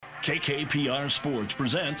KKPR Sports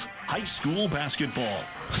presents high school basketball.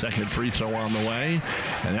 Second free throw on the way,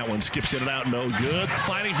 and that one skips it out, no good.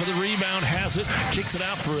 Fighting for the rebound, has it, kicks it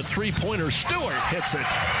out for a three-pointer. Stewart hits it.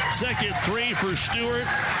 Second three for Stewart.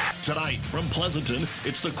 Tonight from Pleasanton,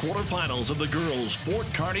 it's the quarterfinals of the girls' Fort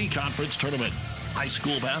Kearney Conference Tournament. High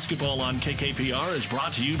school basketball on KKPR is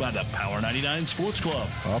brought to you by the Power 99 Sports Club.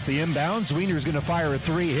 Off the inbounds, Wiener's going to fire a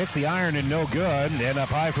three, hits the iron and no good. And up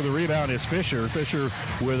high for the rebound is Fisher. Fisher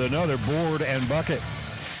with another board and bucket.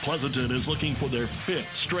 Pleasanton is looking for their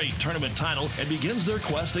fifth straight tournament title and begins their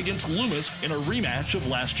quest against Loomis in a rematch of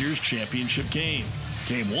last year's championship game.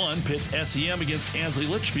 Game 1 pits SEM against Ansley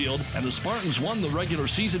Litchfield, and the Spartans won the regular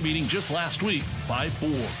season meeting just last week by 4.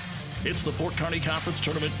 It's the Fort Kearney Conference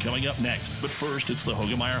Tournament coming up next. But first, it's the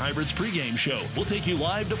Hoegemeyer Hybrids pregame show. We'll take you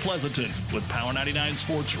live to Pleasanton with Power 99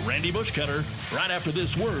 Sports' Randy Bushcutter right after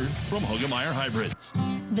this word from Hoegemeyer Hybrids.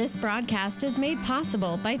 This broadcast is made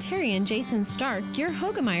possible by Terry and Jason Stark, your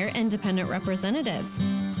Hoegemeyer independent representatives.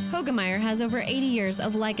 Hoegemeyer has over 80 years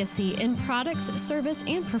of legacy in products, service,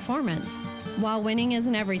 and performance. While winning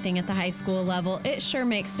isn't everything at the high school level, it sure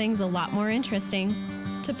makes things a lot more interesting.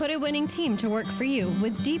 To put a winning team to work for you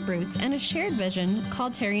with deep roots and a shared vision,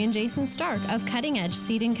 call Terry and Jason Stark of Cutting Edge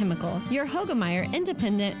Seed and Chemical, your Hoegemeyer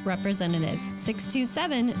independent representatives,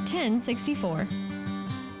 627-1064.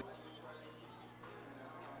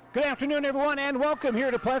 Good afternoon, everyone, and welcome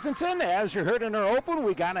here to Pleasanton. As you heard in our open,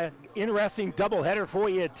 we got an interesting doubleheader for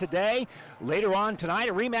you today. Later on tonight,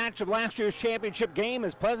 a rematch of last year's championship game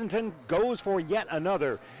as Pleasanton goes for yet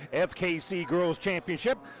another FKC Girls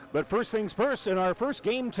Championship. But first things first, in our first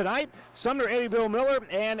game tonight, Sumner Eddyville Miller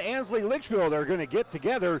and Ansley Litchfield are going to get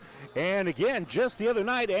together. And again, just the other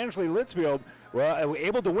night, Ansley Litchfield were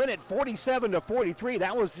able to win it 47-43.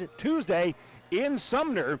 That was Tuesday in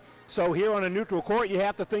Sumner. So here on a neutral court, you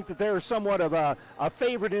have to think that they're somewhat of a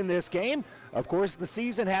favorite in this game. Of course, the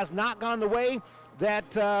season has not gone the way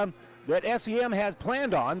that SEM has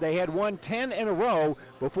planned on. They had won 10 in a row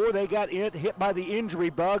before they got hit by the injury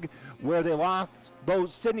bug, where they lost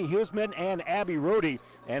both Sydney Huseman and Abby Rohde.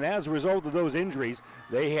 And as a result of those injuries,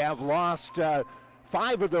 they have lost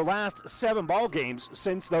 5 of their last 7 ball games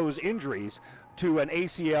since those injuries to an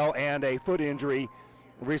ACL and a foot injury,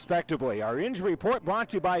 respectively. Our injury report brought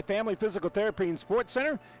to you by Family Physical Therapy and Sports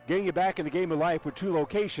Center, getting you back in the game of life with 2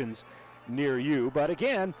 locations near you. But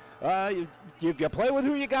again, you play with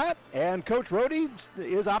who you got, and Coach Rohde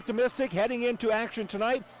is optimistic heading into action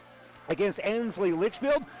tonight against Ansley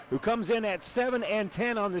Litchfield, who comes in at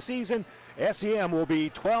 7-10 on the season. SEM will be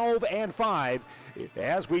 12-5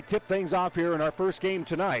 as we tip things off here in our first game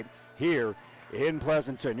tonight here in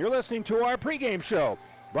Pleasanton. You're listening to our pregame show,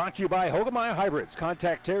 brought to you by Hoegemeyer Hybrids.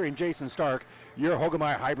 Contact Terry and Jason Stark, your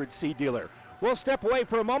Hoegemeyer Hybrid seed dealer. We'll step away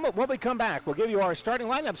for a moment. When we come back, we'll give you our starting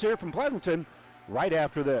lineups here from Pleasanton right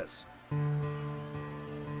after this.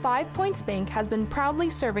 5 Points Bank has been proudly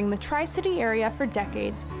serving the Tri-City area for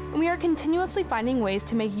decades, and we are continuously finding ways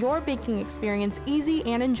to make your banking experience easy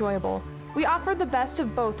and enjoyable. We offer the best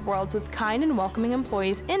of both worlds with kind and welcoming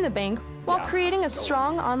employees in the bank while creating a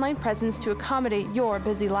strong online presence to accommodate your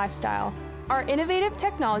busy lifestyle. Our innovative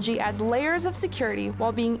technology adds layers of security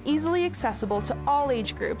while being easily accessible to all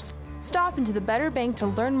age groups. Stop into the Better Bank to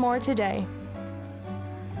learn more today.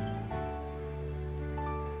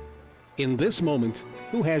 In this moment,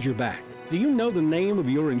 who has your back? Do you know the name of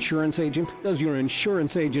your insurance agent? Does your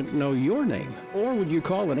insurance agent know your name? Or would you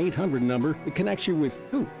call an 800 number that connects you with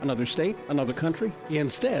who? Another state? Another country?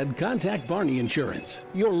 Instead, contact Barney Insurance,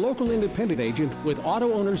 your local independent agent with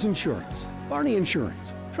auto owner's insurance. Barney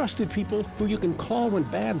Insurance. Trusted people who you can call when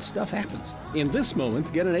bad stuff happens. In this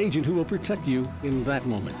moment, get an agent who will protect you in that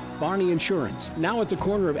moment. Barney Insurance, now at the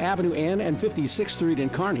corner of Avenue N and 56th Street in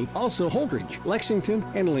Kearney, also Holdridge, Lexington,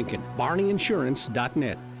 and Lincoln.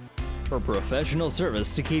 BarneyInsurance.net. For professional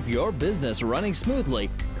service to keep your business running smoothly,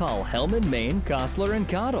 call Hellman, Maine, Kostler, and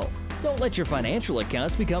Cottle. Don't let your financial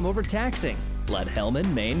accounts become overtaxing. Let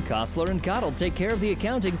Hellman, Maine, Kostler, and Cottle take care of the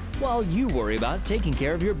accounting while you worry about taking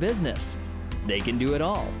care of your business. They can do it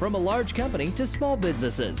all, from a large company to small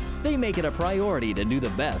businesses. They make it a priority to do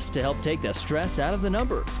the best to help take the stress out of the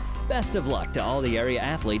numbers. Best of luck to all the area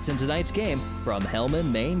athletes in tonight's game from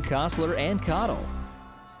Hellman, Maine, Kostler, and Cottle.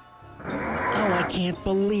 Oh, I can't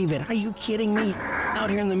believe it. Are you kidding me? Out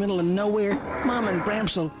here in the middle of nowhere, Mom and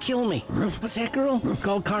Gramps will kill me. What's that, girl?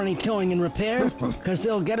 Call Kearney Towing and Repair? Because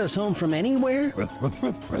they'll get us home from anywhere?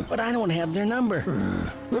 But I don't have their number.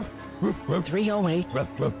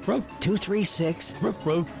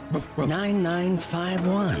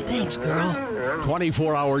 308-236-9951. Thanks, girl.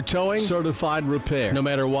 24-hour towing, certified repair. No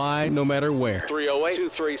matter why, no matter where.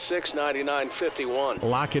 308-236-9951.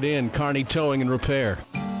 Lock it in, Kearney Towing and Repair.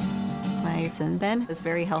 My son Ben was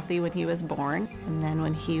very healthy when he was born, and then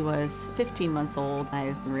when he was 15 months old,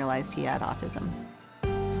 I realized he had autism.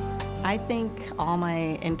 I think all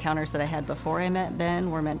my encounters that I had before I met Ben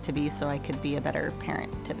were meant to be so I could be a better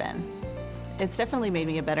parent to Ben. It's definitely made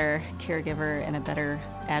me a better caregiver and a better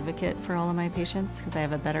advocate for all of my patients because I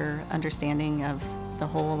have a better understanding of the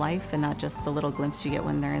whole life and not just the little glimpse you get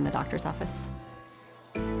when they're in the doctor's office.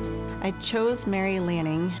 I chose Mary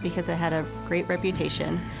Lanning because it had a great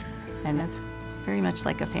reputation, and that's very much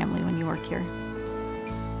like a family when you work here.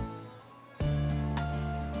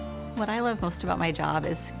 What I love most about my job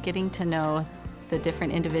is getting to know the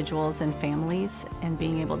different individuals and families and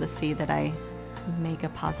being able to see that I make a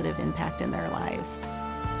positive impact in their lives.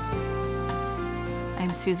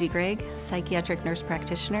 I'm Susie Gregg, psychiatric nurse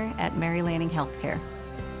practitioner at Mary Lanning Healthcare.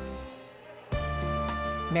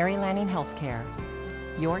 Mary Lanning Healthcare.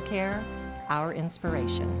 Your care, our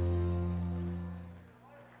inspiration.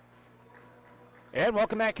 And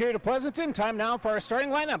welcome back here to Pleasanton. Time now for our starting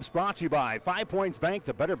lineups, brought to you by 5 Points Bank,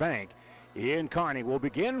 the better bank in Kearney. We'll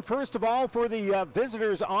begin, first of all, for the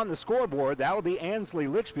visitors on the scoreboard. That'll be Ansley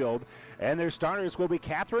Litchfield, and their starters will be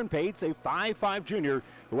Catherine Pates, a 5'5 junior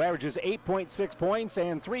who averages 8.6 points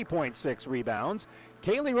and 3.6 rebounds.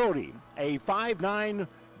 Kaylee Rohde, a 5'9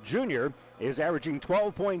 junior, is averaging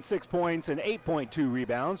 12.6 points and 8.2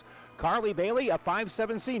 rebounds. Carly Bailey, a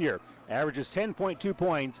 5'7 senior, averages 10.2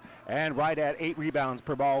 points and right at 8 rebounds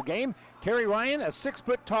per ball game. Carrie Ryan, a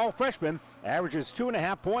 6-foot-tall freshman, averages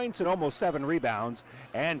 2.5 points and almost 7 rebounds.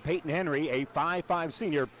 And Peyton Henry, a 5'5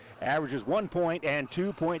 senior, averages 1 point and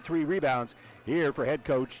 2.3 rebounds here for head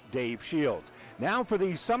coach Dave Shields. Now for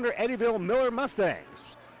the Sumner Eddyville Miller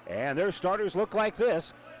Mustangs. And their starters look like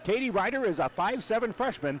this. Katie Ryder is a 5'7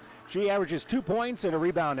 freshman. She averages 2 points and a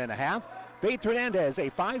rebound and a half. Faith Hernandez, a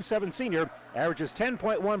 5'7 senior, averages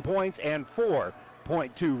 10.1 points and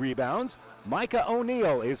 4.2 rebounds. Micah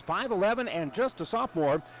O'Neill is 5'11 and just a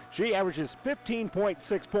sophomore. She averages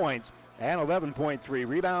 15.6 points and 11.3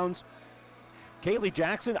 rebounds. Kaylee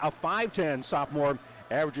Jackson, a 5'10 sophomore,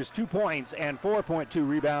 averages 2 points and 4.2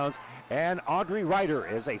 rebounds. And Audrey Ryder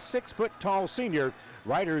is a 6-foot-tall senior.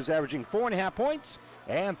 Ryder is averaging 4.5 points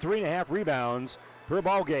and 3.5 rebounds per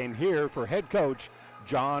ball game here for head coach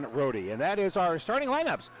John Rohde. And that is our starting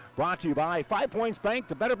lineups, brought to you by 5 Points Bank,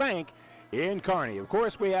 the better bank in Kearney. Of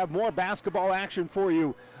course, we have more basketball action for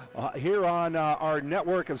you here on our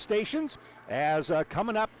network of stations, as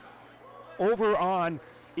coming up over on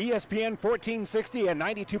ESPN 1460 and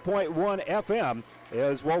 92.1 FM,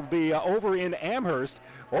 as we'll be over in Amherst.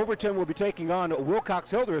 Overton will be taking on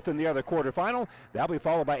Wilcox-Hildreth in the other quarterfinal. That'll be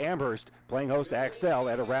followed by Amherst playing host to Axtell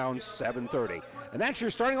at around 7:30. And that's your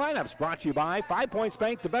starting lineups, brought to you by 5 Points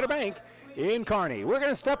Bank, the better bank in Kearney. We're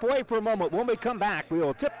going to step away for a moment. When we come back, we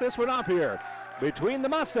will tip this one off here between the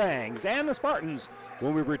Mustangs and the Spartans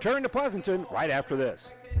when we return to Pleasanton right after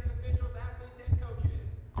this.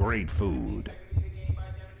 Great food,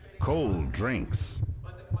 cold drinks,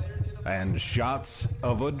 and shots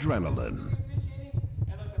of adrenaline.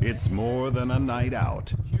 It's more than a night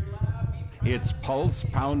out. It's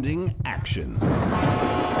pulse-pounding action.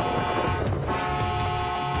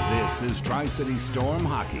 This is Tri-City Storm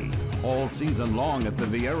Hockey, all season long at the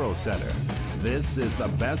Viero Center. This is the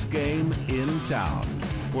best game in town.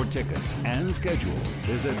 For tickets and schedule,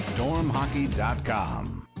 visit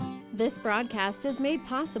stormhockey.com. This broadcast is made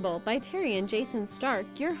possible by Terry and Jason Stark,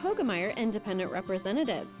 your Hogemeyer Independent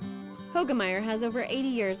Representatives. Hogemeyer has over 80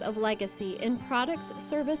 years of legacy in products,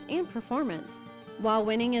 service, and performance. While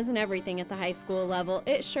winning isn't everything at the high school level,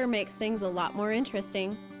 it sure makes things a lot more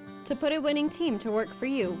interesting. To put a winning team to work for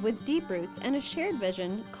you with deep roots and a shared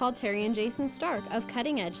vision, call Terry and Jason Stark of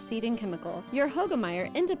Cutting Edge Seed and Chemical, your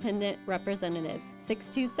Hogemeyer Independent Representatives,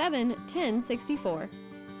 627-1064.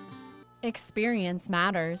 Experience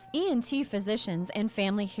matters. ENT Physicians and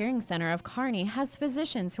Family Hearing Center of Kearney has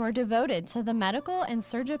physicians who are devoted to the medical and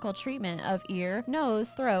surgical treatment of ear,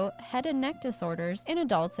 nose, throat, head and neck disorders in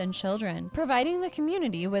adults and children, providing the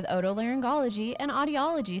community with otolaryngology and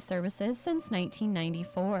audiology services since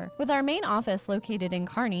 1994. With our main office located in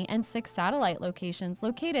Kearney and 6 satellite locations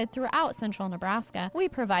located throughout central Nebraska, we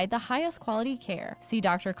provide the highest quality care. See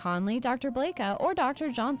Dr. Conley, Dr. Blaka, or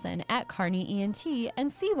Dr. Johnson at Kearney ENT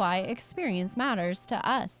and see why experience matters to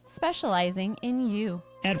us, specializing in you.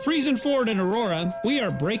 At Friesen Ford in Aurora, we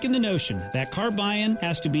are breaking the notion that car buying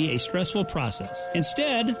has to be a stressful process.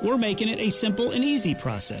 Instead, we're making it a simple and easy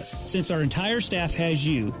process. Since our entire staff has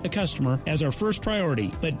you, the customer, as our first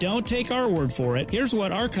priority. But don't take our word for it. Here's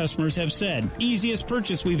what our customers have said. Easiest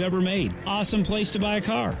purchase we've ever made. Awesome place to buy a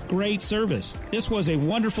car. Great service. This was a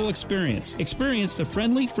wonderful experience. Experience the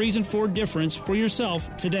friendly Friesen Ford difference for yourself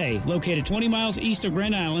today. Located 20 miles east of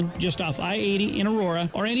Grand Island, just off I-80 in Aurora,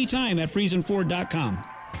 or anytime at FriesenFord.com.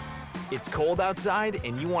 It's cold outside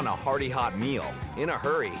and you want a hearty hot meal in a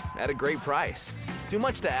hurry at a great price. Too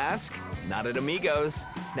much to ask? Not at Amigos.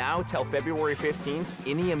 Now till February 15th,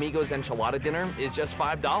 any Amigos enchilada dinner is just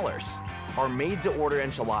 $5. Our made-to-order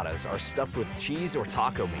enchiladas are stuffed with cheese or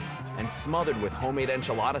taco meat and smothered with homemade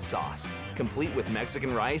enchilada sauce. Complete with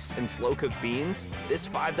Mexican rice and slow-cooked beans, this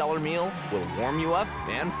 $5 meal will warm you up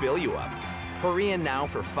and fill you up. Hurry in now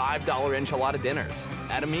for $5 enchilada dinners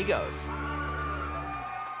at Amigos.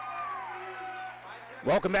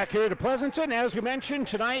 Welcome back here to Pleasanton. As we mentioned,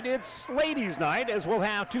 tonight it's ladies' night, as we'll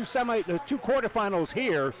have two quarterfinals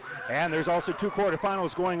here, and there's also two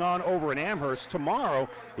quarterfinals going on over in Amherst. Tomorrow,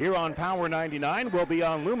 here on Power 99, we'll be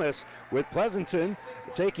on Loomis with Pleasanton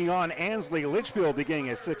taking on Ansley Litchfield beginning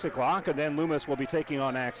at 6 o'clock, and then Loomis will be taking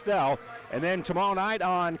on Axtell. And then tomorrow night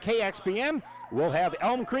on KXPM, we'll have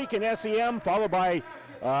Elm Creek and SEM, followed by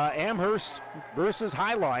Amherst versus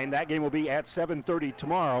Highline. That game will be at 7:30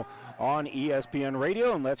 tomorrow on ESPN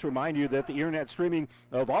Radio. And let's remind you that the internet streaming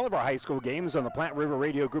of all of our high school games on the Platte River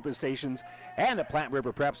Radio Group of stations and at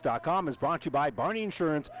PlatteRiverPreps.com is brought to you by Barney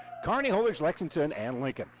Insurance, Kearney, Holdridge, Lexington, and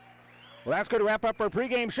Lincoln. Well, that's going to wrap up our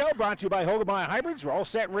pregame show, brought to you by Hogemeyer Hybrids. We're all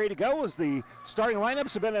set and ready to go as the starting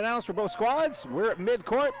lineups have been announced for both squads. We're at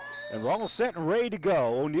midcourt, and we're all set and ready to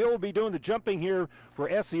go. O'Neill will be doing the jumping here for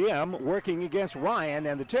SEM, working against Ryan,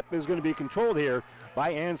 and the tip is going to be controlled here by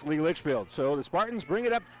Ansley Litchfield. So the Spartans bring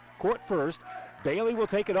it up court first. Bailey will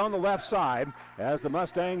take it on the left side as the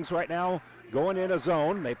Mustangs right now going in a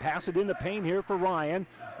zone. They pass it into Payne here for Ryan.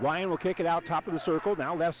 Ryan will kick it out top of the circle.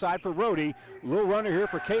 Now left side for Rhodey. Little runner here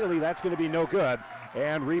for Kaylee. That's going to be no good.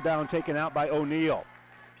 And rebound taken out by O'Neill.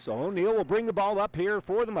 So O'Neill will bring the ball up here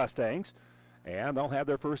for the Mustangs. And they'll have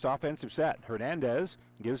their first offensive set. Hernandez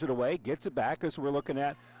gives it away, gets it back as we're looking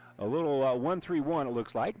at a little 1-3-1 it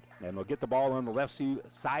looks like. And they'll get the ball on the left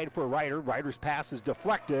side for Ryder. Ryder's pass is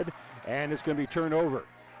deflected, and it's going to be turned over.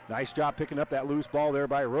 Nice job picking up that loose ball there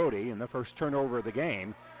by Rhodey, and the first turnover of the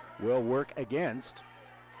game will work against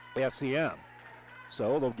SEM.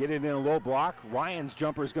 So they'll get it in a low block. Ryan's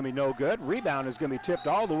jumper is going to be no good. Rebound is going to be tipped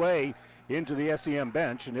all the way into the SEM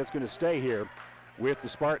bench, and it's going to stay here with the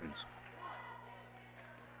Spartans.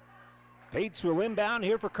 Pates will inbound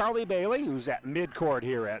here for Carly Bailey, who's at midcourt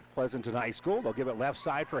here at Pleasanton High School. They'll give it left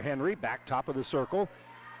side for Henry, back top of the circle.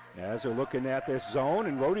 As they're looking at this zone,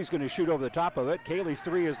 and Rhodey's going to shoot over the top of it. Kaylee's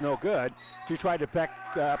three is no good. She tried to pick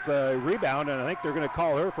up the rebound, and I think they're going to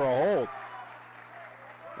call her for a hold.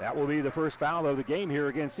 That will be the first foul of the game here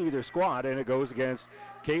against either squad, and it goes against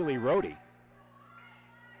Kaylee Rhodey.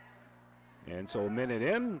 And so a minute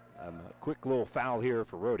in, a quick little foul here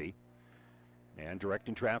for Rhodey. And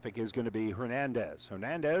directing traffic is going to be Hernandez.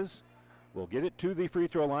 Hernandez will get it to the free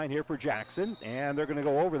throw line here for Jackson, and they're going to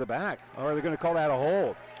go over the back, or they're going to call that a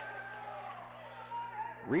hold.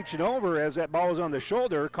 Reaching over as that ball is on the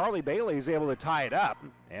shoulder, Carly Bailey is able to tie it up,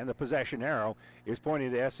 and the possession arrow is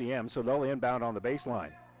pointing to SEM, so they'll inbound on the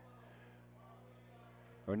baseline.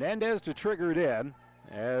 Hernandez to trigger it in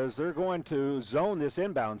as they're going to zone this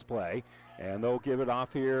inbounds play, and they'll give it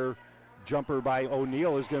off here. Jumper by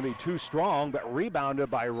O'Neill is going to be too strong, but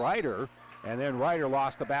rebounded by Ryder, and then Ryder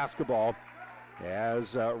lost the basketball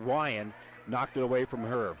as Ryan knocked it away from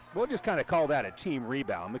her. We'll just kind of call that a team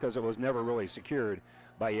rebound because it was never really secured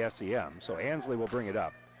by SEM. So Ansley will bring it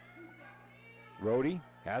up. Rhodey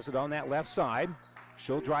has it on that left side.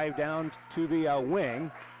 She'll drive down to the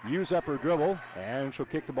wing, use up her dribble, and she'll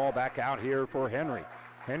kick the ball back out here for Henry.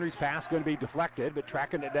 Henry's pass going to be deflected, but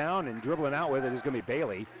tracking it down and dribbling out with it is going to be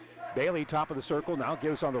Bailey. Bailey, top of the circle, now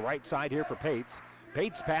gives on the right side here for Pates.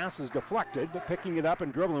 Pates' pass is deflected, but picking it up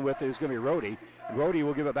and dribbling with it is going to be Rhodey. Rhodey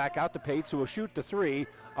will give it back out to Pates, who will shoot the three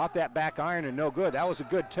off that back iron, and no good. That was a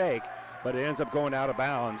good take, but it ends up going out of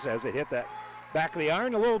bounds as it hit that back of the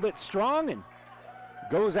iron a little bit strong and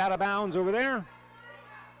goes out of bounds over there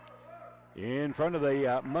in front of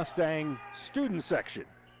the Mustang student section.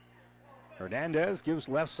 Hernandez gives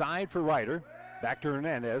left side for Ryder. Back to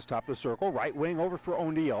Hernandez, top of the circle. Right wing over for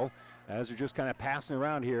O'Neill as they're just kind of passing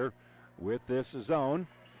around here with this zone.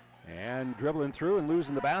 And dribbling through and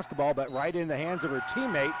losing the basketball, but right in the hands of her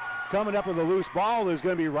teammate. Coming up with a loose ball is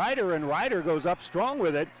going to be Ryder, and Ryder goes up strong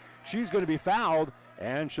with it. She's going to be fouled,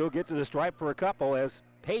 and she'll get to the stripe for a couple as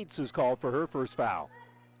Pates is called for her first foul.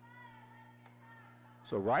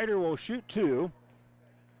 So Ryder will shoot 2.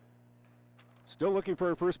 Still looking for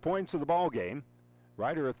her first points of the ball game.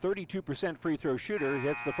 Ryder, a 32% free throw shooter,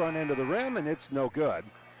 hits the front end of the rim, and it's no good.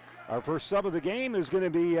 Our first sub of the game is going to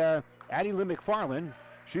be Addie Lynn McFarland.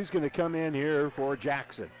 She's going to come in here for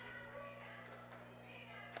Jackson.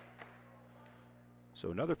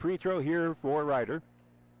 So another free throw here for Ryder.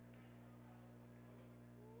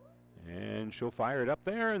 And she'll fire it up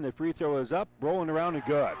there, and the free throw is up, rolling around and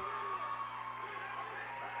good.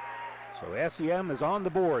 So SEM is on the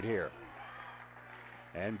board here.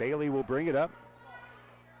 And Bailey will bring it up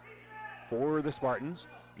for the Spartans.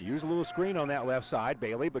 Use a little screen on that left side,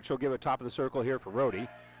 Bailey, but she'll give it top of the circle here for Rohde.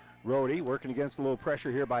 Rohde working against a little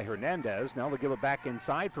pressure here by Hernandez. Now they'll give it back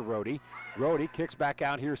inside for Rohde. Rohde kicks back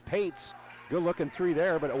out. Here's Pates. Good looking three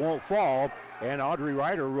there, but it won't fall. And Audrey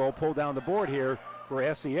Ryder will pull down the board here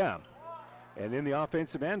for SEM. And in the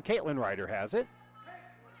offensive end, Caitlin Ryder has it.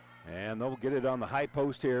 And they'll get it on the high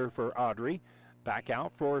post here for Audrey. Back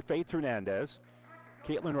out for Faith Hernandez.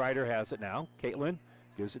 Caitlin Ryder has it now. Caitlin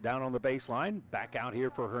gives it down on the baseline. Back out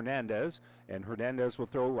here for Hernandez. And Hernandez will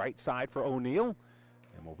throw right side for O'Neal.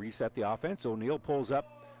 And we'll reset the offense. O'Neal pulls up.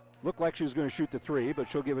 Looked like she was going to shoot the three, but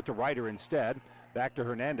she'll give it to Ryder instead. Back to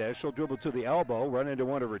Hernandez. She'll dribble to the elbow, run into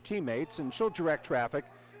one of her teammates, and she'll direct traffic,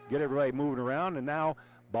 get everybody moving around. And now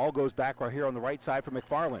ball goes back right here on the right side for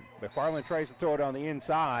McFarland. McFarland tries to throw it on the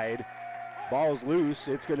inside. Ball's loose.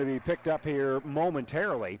 It's going to be picked up here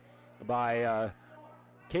momentarily by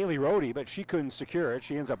Kaylee Rohde, but she couldn't secure it.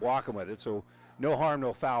 She ends up walking with it, so no harm,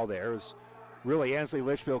 no foul there. It was really, Ansley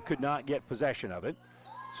Litchfield could not get possession of it.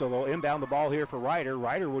 So they'll inbound the ball here for Ryder.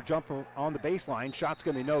 Ryder will jump on the baseline. Shot's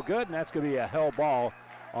going to be no good, and that's going to be a held ball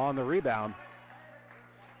on the rebound.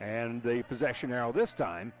 And the possession arrow this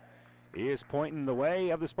time is pointing the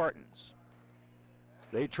way of the Spartans.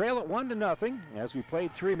 They trail it 1-0 as we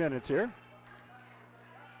played 3 minutes here.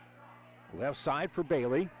 Left side for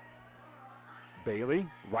Bailey. Bailey,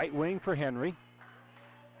 right wing for Henry.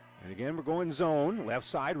 And again, we're going zone. Left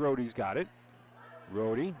side, Rohde's got it.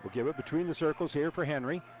 Rohde will give it between the circles here for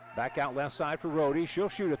Henry. Back out left side for Rohde. She'll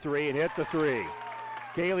shoot a three and hit the three.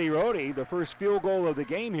 Kaylee Rohde, the first field goal of the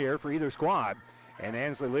game here for either squad. And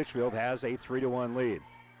Ansley Litchfield has a 3-1 lead.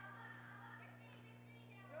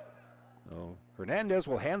 So Hernandez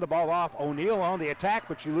will hand the ball off. O'Neal on the attack,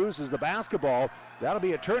 but she loses the basketball. That'll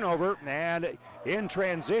be a turnover, and in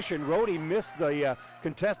transition, Rohde missed the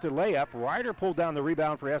contested layup. Ryder pulled down the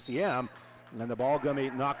rebound for SEM, and the ball going to be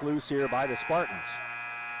knocked loose here by the Spartans.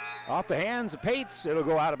 Off the hands of Pates, it'll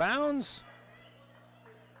go out of bounds.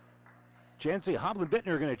 Chancy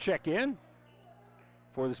Hoblin-Bittner going to check in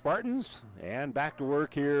for the Spartans, and back to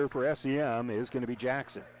work here for SEM is going to be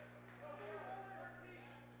Jackson.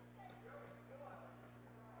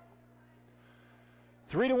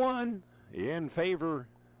 Three to 1 in favor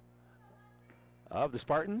of the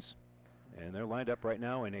Spartans, and they're lined up right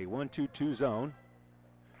now in a 1-2-2 zone,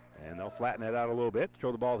 and they'll flatten it out a little bit.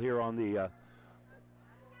 Throw the ball here on the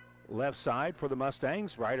left side for the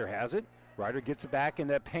Mustangs. Ryder has it. Ryder gets it back in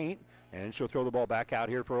that paint, and she'll throw the ball back out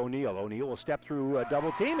here for O'Neal. O'Neal will step through a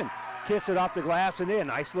double team and kiss it off the glass and in.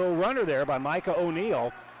 Nice little runner there by Micah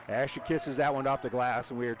O'Neal as she kisses that one off the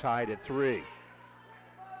glass, and we are tied at 3.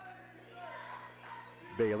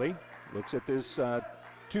 Bailey looks at this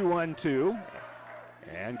 2-1-2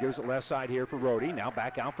 and gives it left side here for Rohde. Now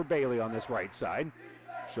back out for Bailey on this right side.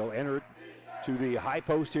 She'll enter it to the high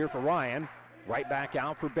post here for Ryan. Right back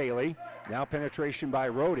out for Bailey. Now penetration by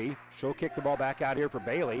Rohde. She'll kick the ball back out here for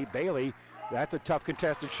Bailey. Bailey, that's a tough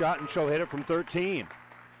contested shot, and she'll hit it from 13.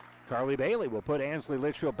 Carly Bailey will put Ansley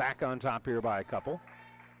Litchfield back on top here by a couple.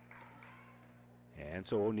 And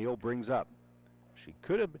so O'Neal brings up. She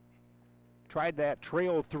could have tried that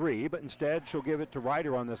trail three, but instead she'll give it to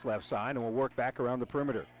Ryder on this left side, and will work back around the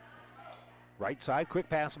perimeter. Right side, quick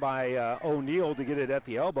pass by O'Neal to get it at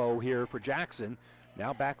the elbow here for Jackson.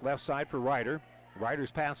 Now back left side for Ryder.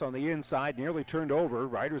 Ryder's pass on the inside, nearly turned over.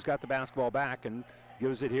 Ryder's got the basketball back and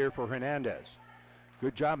gives it here for Hernandez.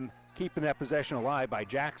 Good job keeping that possession alive by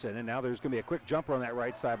Jackson, and now there's going to be a quick jumper on that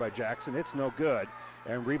right side by Jackson. It's no good,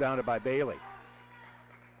 and rebounded by Bailey.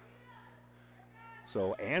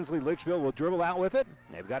 So Ansley Litchfield will dribble out with it.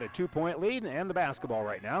 They've got a 2-point lead and the basketball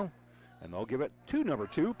right now. And they'll give it to number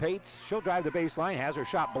 2, Pates. She'll drive the baseline, has her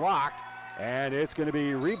shot blocked, and it's going to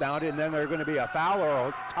be rebounded, and then there's going to be a foul or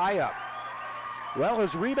a tie-up. Well, it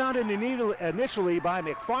was rebounded initially by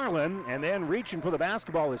McFarland, and then reaching for the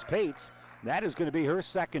basketball is Pates. That is going to be her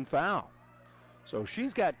second foul. So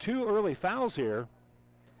she's got 2 early fouls here.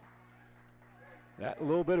 That a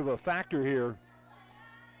little bit of a factor here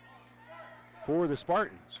for the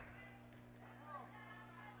Spartans.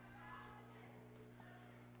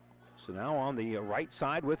 So now on the right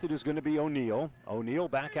side with it is going to be O'Neal. O'Neal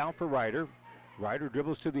back out for Ryder. Ryder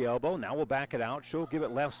dribbles to the elbow. Now we'll back it out. She'll give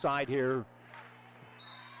it left side here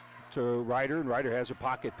to Ryder, and Ryder has a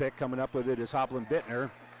pocket pick. Coming up with it is Hopland Bittner,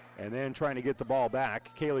 and then trying to get the ball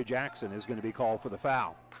back. Kaylee Jackson is going to be called for the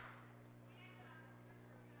foul.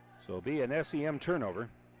 So it'll be an SEM turnover.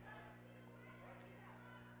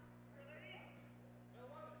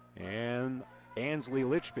 And Ansley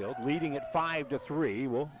Litchfield, leading at 5-3,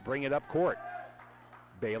 will bring it up court.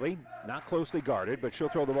 Bailey, not closely guarded, but she'll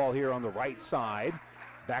throw the ball here on the right side.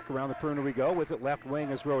 Back around the perimeter we go. With it left wing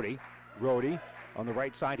is Rhodey. Rhodey on the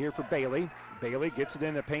right side here for Bailey. Bailey gets it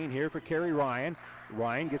in the paint here for Carrie Ryan.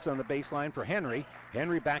 Ryan gets on the baseline for Henry.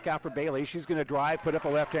 Henry back out for Bailey. She's going to drive, put up a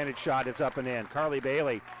left-handed shot. It's up and in. Carly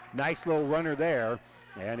Bailey, nice little runner there.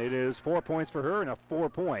 And it is 4 points for her and a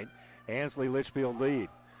 4-point Ansley Litchfield lead.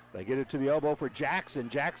 They get it to the elbow for Jackson.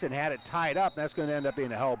 Jackson had it tied up. That's going to end up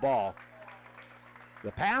being a held ball.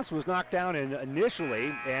 The pass was knocked down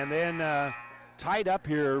initially and then tied up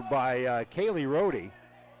here by Kaylee Rhodey.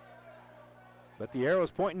 But the arrow's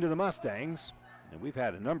pointing to the Mustangs, and we've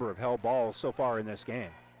had a number of held balls so far in this game.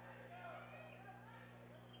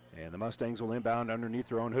 And the Mustangs will inbound underneath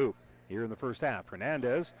their own hoop here in the first half.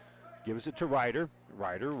 Hernandez gives it to Ryder.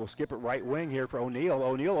 Ryder will skip it right wing here for O'Neal.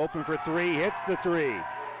 O'Neal open for 3, hits the 3.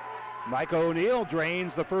 Micah O'Neal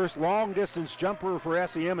drains the first long-distance jumper for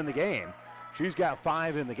SEM in the game. She's got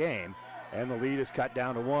 5 in the game, and the lead is cut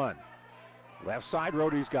down to 1. Left side,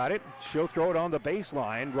 Rhodey's got it. She'll throw it on the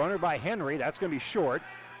baseline. Runner by Henry. That's going to be short.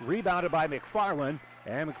 Rebounded by McFarland,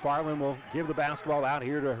 and McFarland will give the basketball out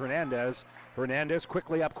here to Hernandez. Hernandez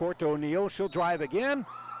quickly up court to O'Neal. She'll drive again,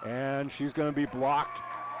 and she's going to be blocked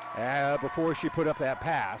before she put up that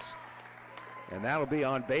pass. And that'll be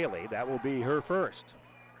on Bailey. That will be her first.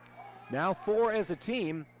 Now 4 as a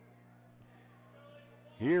team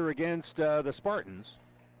here against the Spartans.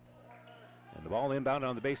 And the ball inbound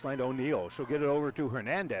on the baseline to O'Neal. She'll get it over to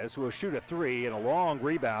Hernandez, who will shoot a 3, and a long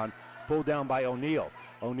rebound pulled down by O'Neal.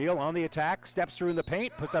 O'Neal on the attack, steps through in the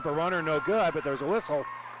paint, puts up a runner, no good, but there's a whistle,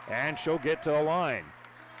 and she'll get to the line.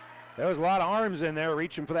 There was a lot of arms in there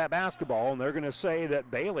reaching for that basketball, and they're going to say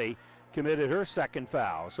that Bailey committed her second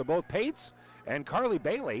foul. So both Pates and Carly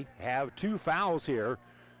Bailey have 2 fouls here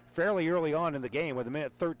fairly early on in the game with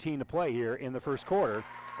 1:13 to play here in the first quarter.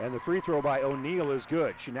 And the free throw by O'Neal is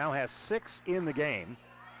good. She now has 6 in the game.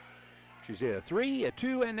 She's hit a 3, a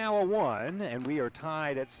 2, and now a 1, and we are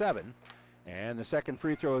tied at 7. And the second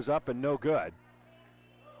free throw is up and no good.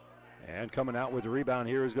 And coming out with the rebound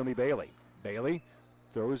here is going to be Bailey. Bailey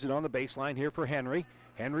throws it on the baseline here for Henry.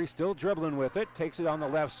 Henry still dribbling with it, takes it on the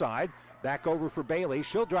left side. Back over for Bailey.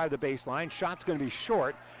 She'll drive the baseline. Shot's going to be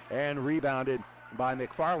short and rebounded by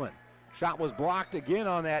McFarland. Shot was blocked again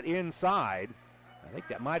on that inside. I think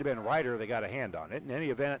that might have been Ryder. They got a hand on it. In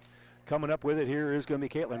any event, coming up with it here is going to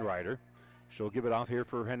be Caitlin Ryder. She'll give it off here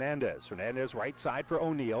for Hernandez. Hernandez right side for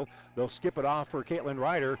O'Neal. They'll skip it off for Caitlin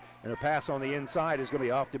Ryder, and her pass on the inside is going to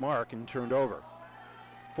be off the mark and turned over.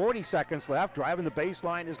 40 seconds left. Driving the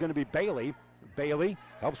baseline is going to be Bailey. Bailey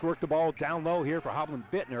helps work the ball down low here for Hopland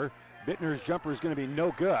Bittner. Bittner's jumper is going to be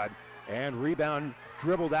no good, and rebound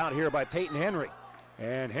dribbled out here by Peyton Henry.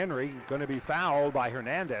 And Henry going to be fouled by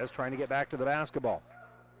Hernandez, trying to get back to the basketball.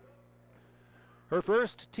 Her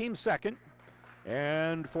first, team second.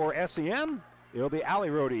 And for SEM, it'll be Allie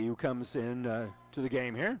Rhodey who comes in to the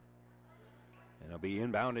game here. And it'll be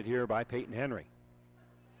inbounded here by Peyton Henry.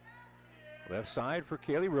 Left side for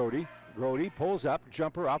Kaylee Rhodey. Rhodey pulls up,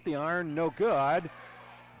 jumper off the iron, no good.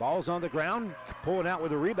 Ball's on the ground. Pulling out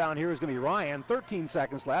with a rebound here is going to be Ryan. 13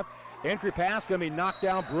 seconds left. Entry pass going to be knocked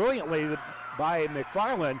down brilliantly by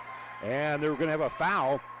McFarland, and they're going to have a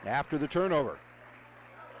foul after the turnover.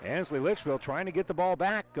 Ansley Litchfield trying to get the ball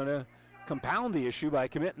back, going to compound the issue by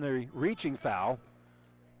committing the reaching foul.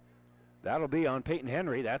 That'll be on Peyton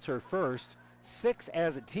Henry. That's her first. 6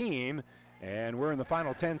 as a team, and we're in the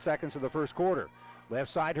final 10 seconds of the first quarter. Left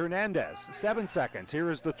side, Hernandez, 7 seconds.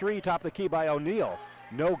 Here is the 3, top of the key by O'Neal.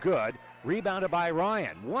 No good. Rebounded by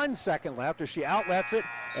Ryan. 1 second left as she outlets it,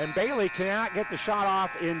 and Bailey cannot get the shot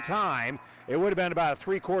off in time. It would have been about a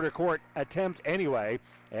 3-quarter court attempt anyway,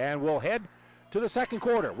 and we'll head to the second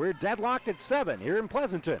quarter. We're deadlocked at 7 here in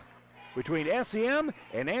Pleasanton between SEM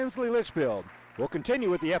and Ansley Litchfield. We'll continue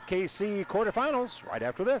with the FKC quarterfinals right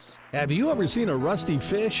after this. Have you ever seen a rusty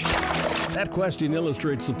fish? That question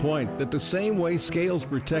illustrates the point that the same way scales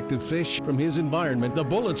protect the fish from his environment, the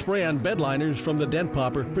bullet spray-on bed liners from the Dent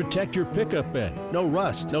Popper protect your pickup bed. No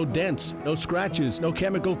rust, no dents, no scratches, no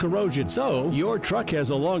chemical corrosion. So your truck has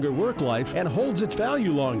a longer work life and holds its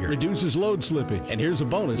value longer, reduces load slippage. And here's a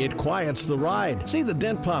bonus, it quiets the ride. See the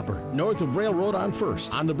Dent Popper north of Railroad on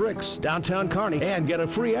First, on the Bricks, downtown Kearney, and get a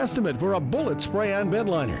free estimate for a bullet spray-on bed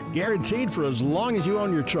liner, guaranteed for as long as you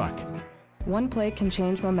own your truck. One play can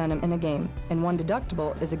change momentum in a game, and one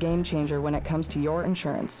deductible is a game changer when it comes to your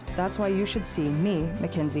insurance. That's why you should see me,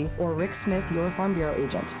 Mackenzie, or Rick Smith, your Farm Bureau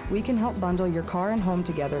agent. We can help bundle your car and home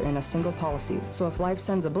together in a single policy, so if life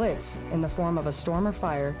sends a blitz, in the form of a storm or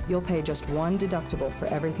fire, you'll pay just one deductible for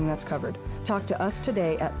everything that's covered. Talk to us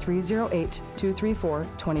today at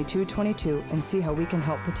 308-234-2222 and see how we can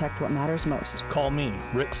help protect what matters most. Call me,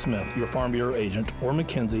 Rick Smith, your Farm Bureau agent, or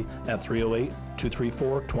Mackenzie at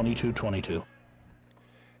 308-234-2222.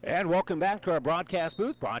 And welcome back to our broadcast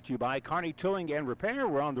booth, brought to you by Kearney Towing and Repair.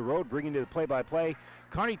 We're on the road bringing you the play-by-play.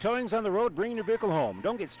 Kearney Towing's on the road bringing your vehicle home.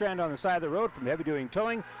 Don't get stranded on the side of the road. From heavy-duty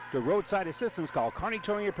towing to roadside assistance, call Kearney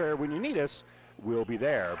Towing and Repair. When you need us, we'll be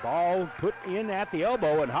there. Ball put in at the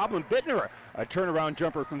elbow, and Hoblin Bittner, a turnaround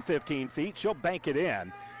jumper from 15 feet. She'll bank it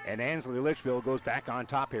in, and Ansley Litchfield goes back on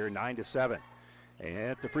top here, 9-7. And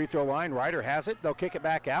at the free throw line, Ryder has it. They'll kick it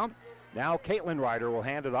back out. Now Caitlin Ryder will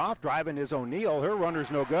hand it off. Driving is O'Neill. Her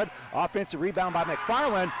runner's no good. Offensive rebound by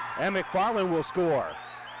McFarland, and McFarland will score.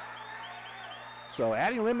 So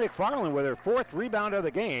Addie Lynn McFarland with her fourth rebound of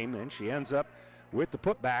the game, and she ends up with the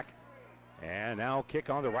putback. And now kick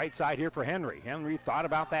on the right side here for Henry. Henry thought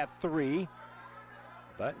about that three,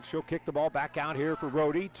 but she'll kick the ball back out here for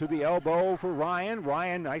Rhodey. To the elbow for Ryan.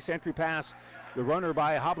 Ryan, nice entry pass. The runner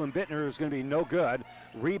by Hoblin Bittner is going to be no good.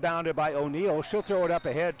 Rebounded by O'Neill. She'll throw it up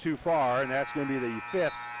ahead too far, and that's going to be the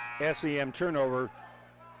fifth SEM turnover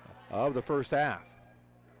of the first half.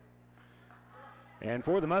 And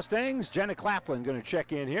for the Mustangs, Jenna Claflin going to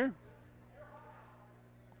check in here.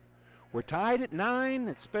 We're tied at 9.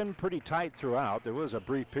 It's been pretty tight throughout. There was a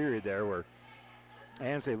brief period there where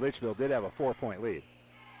Ansley Litchfield did have a 4-point lead.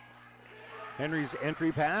 Henry's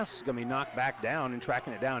entry pass going to be knocked back down, and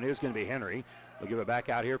tracking it down is going to be Henry. We'll give it back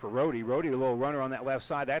out here for Rhodey. Rhodey, a little runner on that left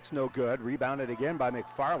side. That's no good. Rebounded again by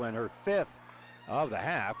McFarland, her fifth of the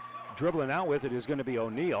half. Dribbling out with it is going to be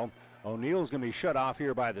O'Neill. O'Neill's going to be shut off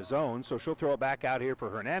here by the zone, so she'll throw it back out here for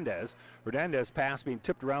Hernandez. Hernandez pass being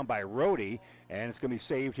tipped around by Rhodey, and it's going to be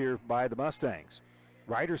saved here by the Mustangs.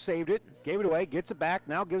 Ryder saved it, gave it away, gets it back,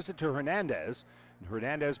 now gives it to Hernandez.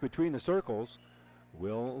 Hernandez between the circles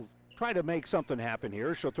will try to make something happen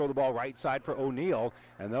here. She'll throw the ball right side for O'Neill,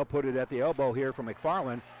 and they'll put it at the elbow here for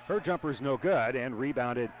McFarland. Her jumper's no good, and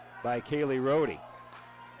rebounded by Kaylee Rhodey.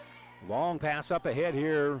 Long pass up ahead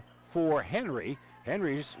here for Henry.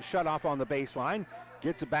 Henry's shut off on the baseline,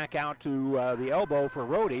 gets it back out to the elbow for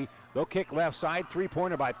Rhodey. They'll kick left side.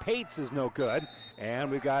 Three-pointer by Pates is no good, and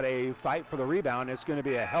we've got a fight for the rebound. It's going to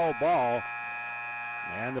be a held ball,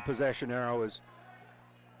 and the possession arrow is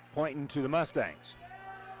pointing to the Mustangs.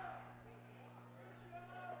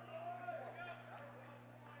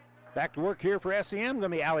 Back to work here for SEM, going to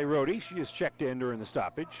be Allie Rhodey. She just checked in during the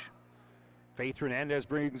stoppage. Faith Hernandez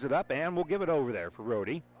brings it up, and we'll give it over there for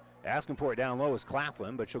Rhodey. Asking for it down low is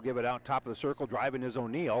Claflin, but she'll give it out top of the circle. Driving is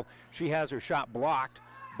O'Neill. She has her shot blocked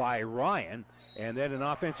by Ryan, and then an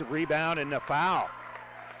offensive rebound and a foul.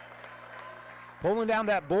 Pulling down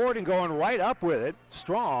that board and going right up with it,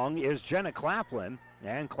 strong, is Jenna Claflin,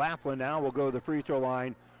 and Claflin now will go to the free throw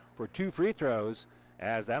line for 2 free throws,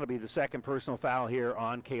 as that'll be the second personal foul here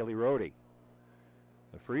on Kaylee Rhodey.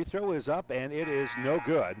 The free throw is up, and it is no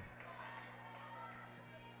good.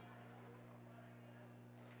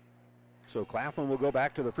 So Claflin will go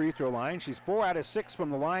back to the free throw line. She's 4 out of 6 from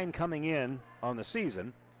the line coming in on the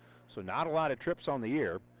season, so not a lot of trips on the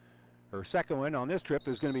year. Her second one on this trip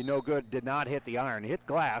is going to be no good. Did not hit the iron. Hit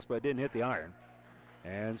glass, but didn't hit the iron.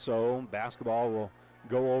 And so basketball will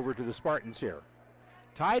go over to the Spartans here.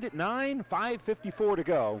 Tied at 9, 5:54 to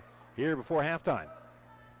go here before halftime.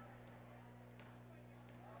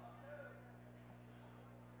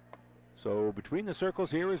 So between the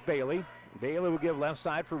circles here is Bailey. Bailey will give left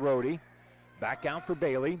side for Rhodey. Back out for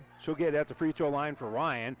Bailey. She'll get at the free throw line for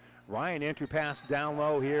Ryan. Ryan entry pass down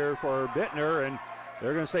low here for Bittner, and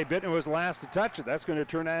they're going to say Bittner was the last to touch it. That's going to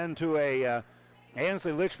turn into a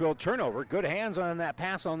Ansley Litchfield turnover. Good hands on that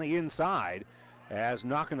pass on the inside, as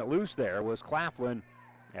knocking it loose there was Claflin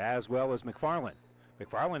as well as McFarland.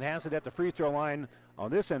 McFarland has it at the free throw line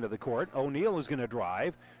on this end of the court. O'Neill is going to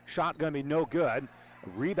drive. Shot going to be no good.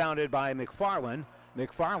 Rebounded by McFarland.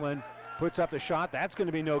 McFarland puts up the shot. That's going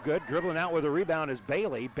to be no good. Dribbling out with a rebound is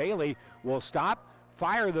Bailey. Bailey will stop,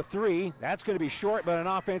 fire the three. That's going to be short, but an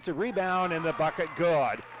offensive rebound, and the bucket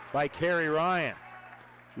good by Carrie Ryan.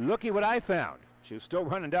 Looky what I found. She was still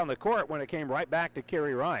running down the court when it came right back to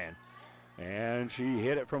Carrie Ryan. And she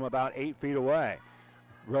hit it from about 8 feet away.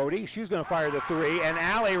 Rohde, she's going to fire the three, and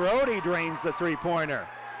Allie Rohde drains the three-pointer.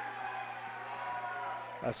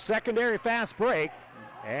 A secondary fast break,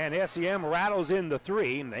 and SEM rattles in the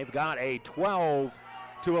three, and they've got a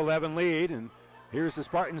 12-11 lead. And here's the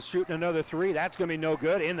Spartans shooting another three. That's going to be no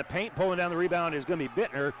good. In the paint, pulling down the rebound is going to be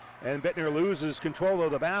Bittner, and Bittner loses control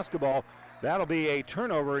of the basketball. That'll be a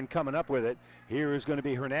turnover, and coming up with it here is going to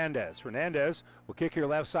be Hernandez. Hernandez will kick here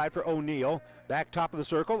left side for O'Neal. Back top of the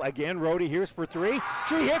circle. Again, Rohde here's for three.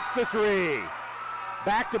 She hits the three.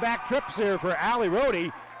 Back-to-back trips here for Allie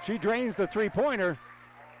Rohde. She drains the three-pointer.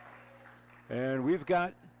 And we've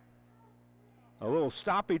got a little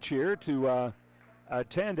stoppage here to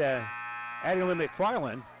attend Adeline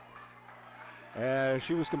McFarland.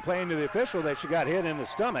 She was complaining to the official that she got hit in the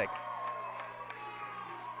stomach.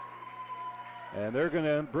 And they're going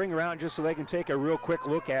to bring her out just so they can take a real quick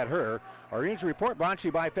look at her. Our injury report brought to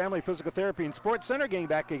you by Family Physical Therapy and Sports Center, getting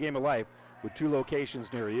back a game of life with 2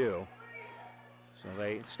 locations near you. So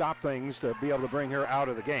they stop things to be able to bring her out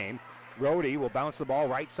of the game. Rohde will bounce the ball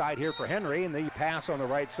right side here for Henry, and the pass on the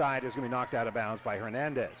right side is going to be knocked out of bounds by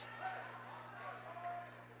Hernandez.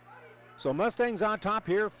 So Mustangs on top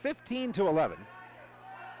here, 15-11.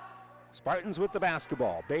 Spartans with the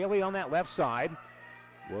basketball. Bailey on that left side.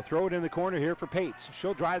 We'll throw it in the corner here for Pates.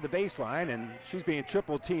 She'll drive the baseline, and she's being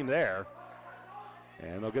triple teamed there.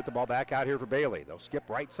 And they'll get the ball back out here for Bailey. They'll skip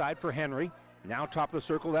right side for Henry. Now top of the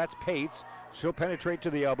circle, that's Pates. She'll penetrate to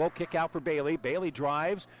the elbow, kick out for Bailey. Bailey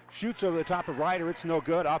drives, shoots over the top of Ryder. It's no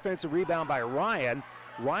good. Offensive rebound by Ryan.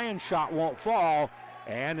 Ryan's shot won't fall.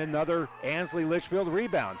 And another Ansley Litchfield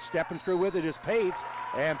rebound. Stepping through with it is Pates.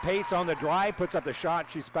 And Pates on the drive puts up the shot.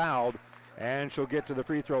 She's fouled, and she'll get to the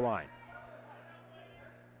free throw line.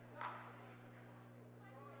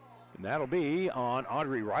 And that'll be on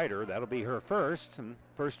Audrey Ryder. That'll be her first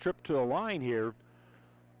trip to the line here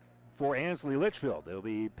for Ansley Litchfield. It'll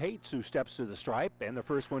be Pates who steps to the stripe, and the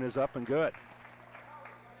first one is up and good.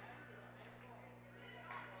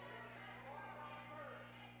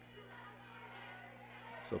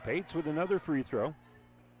 So Pates with another free throw,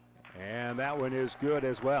 and that one is good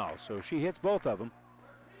as well. So she hits both of them,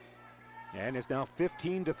 and it's now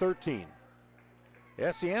 15-13.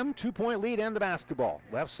 SEM 2-point lead and the basketball.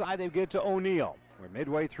 Left side they get to O'Neal. We're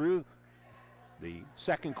midway through the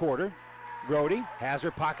second quarter. Rohde has her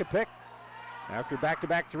pocket pick. After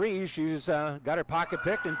back-to-back threes, she's got her pocket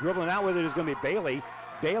picked, and dribbling out with it is going to be Bailey.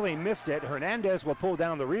 Bailey missed it. Hernandez will pull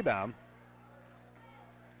down the rebound.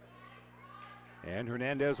 And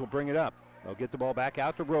Hernandez will bring it up. They'll get the ball back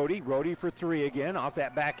out to Rohde. Rohde for three again, off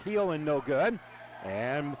that back heel, and no good.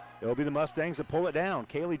 And it'll be the Mustangs that pull it down.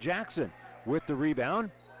 Kaylee Jackson with the rebound.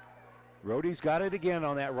 Rohde's got it again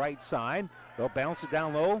on that right side. They'll bounce it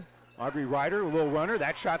down low. Audrey Ryder, a little runner.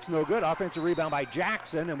 That shot's no good. Offensive rebound by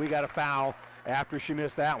Jackson, and we got a foul after she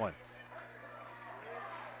missed that one.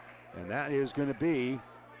 And that is going to be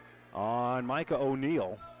on Micah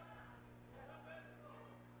O'Neal.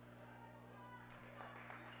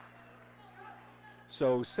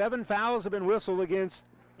 So 7 fouls have been whistled against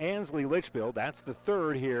Ansley Litchfield. That's the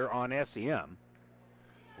third here on SEM.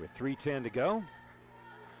 With 3:10 to go.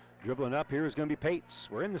 Dribbling up here is going to be Pates.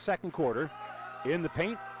 We're in the second quarter. In the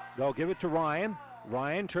paint, they'll give it to Ryan.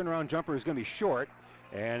 Ryan, turnaround jumper is going to be short,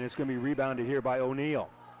 and it's going to be rebounded here by O'Neal.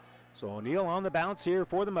 So O'Neal on the bounce here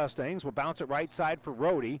for the Mustangs. Will bounce it right side for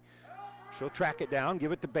Rohde. She'll track it down,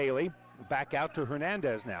 give it to Bailey. Back out to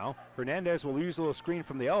Hernandez now. Hernandez will use a little screen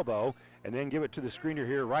from the elbow and then give it to the screener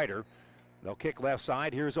here, Ryder. They'll kick left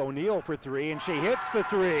side. Here's O'Neal for three, and she hits the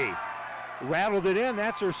three. Rattled it in.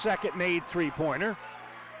 That's her second made three-pointer.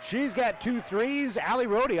 She's got 2 threes. Allie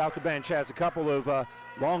Rohde off the bench has a couple of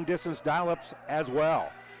long-distance dial-ups as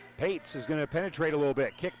well. Pates is going to penetrate a little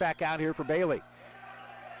bit. Kick back out here for Bailey.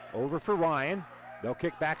 Over for Ryan. They'll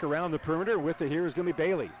kick back around the perimeter. With it here is going to be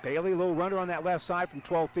Bailey. Bailey, a little runner on that left side from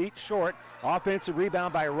 12 feet, short. Offensive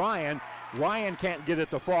rebound by Ryan. Ryan can't get it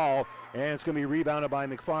to fall, and it's going to be rebounded by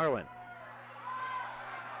McFarland.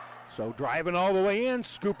 So driving all the way in,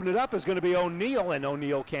 scooping it up is going to be O'Neal, and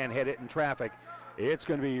O'Neal can't hit it in traffic. It's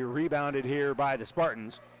going to be rebounded here by the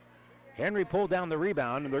Spartans. Henry pulled down the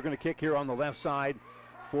rebound, and they're going to kick here on the left side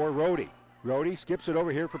for Rohde. Rohde skips it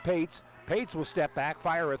over here for Pates. Pates will step back,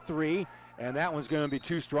 fire a three, and that one's going to be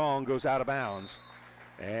too strong, goes out of bounds.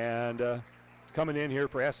 And coming in here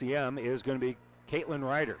for SEM is going to be Caitlin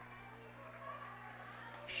Ryder.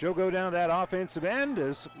 She'll go down that offensive end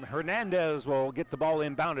as Hernandez will get the ball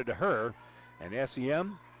inbounded to her. And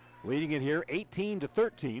SEM leading it here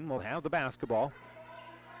 18-13 will have the basketball.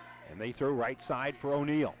 And they throw right side for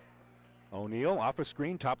O'Neal. O'Neal off a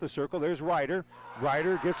screen, top of the circle. There's Ryder.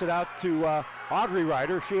 Ryder gets it out to Audrey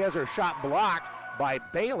Ryder. She has her shot blocked by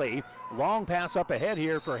Bailey. Long pass up ahead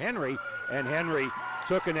here for Henry. And Henry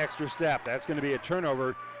took an extra step. That's going to be a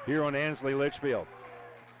turnover here on Ansley Litchfield.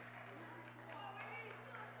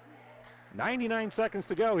 99 seconds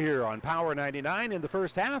to go here on Power 99 in the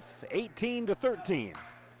first half. 18-13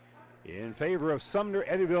 in favor of Sumner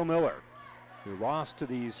Eddyville Miller, who lost to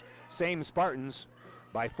these same Spartans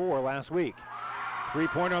by 4 last week.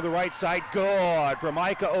 Three-pointer on the right side, good for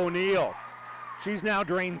Micah O'Neal. She's now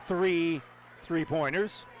drained 3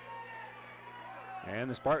 three-pointers. And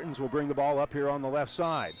the Spartans will bring the ball up here on the left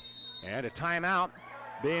side. And a timeout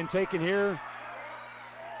being taken here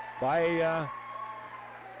by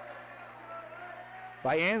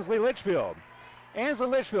Ansley Litchfield. Ansley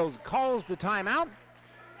Litchfield calls the timeout.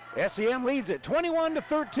 SEM leads it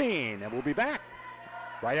 21-13, and we'll be back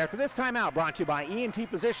right after this timeout, brought to you by E&T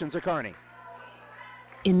Positions of Kearney.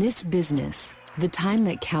 In this business, the time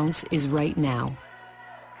that counts is right now.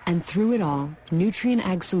 And through it all, Nutrien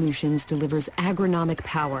Ag Solutions delivers agronomic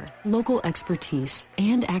power, local expertise,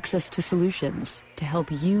 and access to solutions to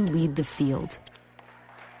help you lead the field.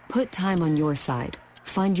 Put time on your side.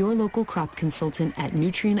 Find your local crop consultant at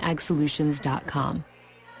nutrienagsolutions.com.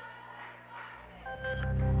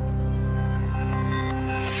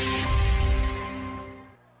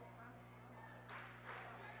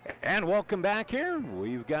 And welcome back here.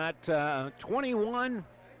 We've got 21-13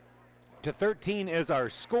 is our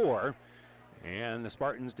score. And the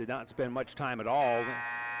Spartans did not spend much time at all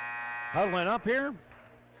huddling up here.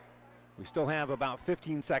 We still have about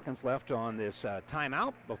 15 seconds left on this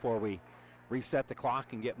timeout before we reset the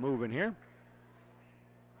clock and get moving here.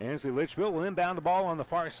 Ansley Litchfield will inbound the ball on the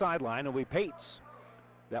far sideline. It'll be Pates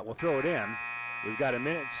that will throw it in. We've got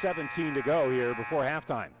 1:17 to go here before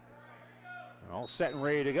halftime. All set and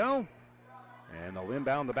ready to go. And they'll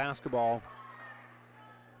inbound the basketball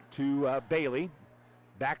to Bailey.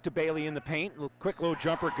 Back to Bailey in the paint. Quick little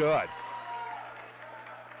jumper, good.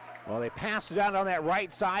 Well, they passed it out on that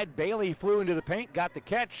right side. Bailey flew into the paint, got the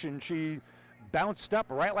catch, and she bounced up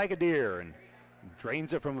right like a deer and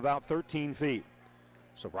drains it from about 13 feet.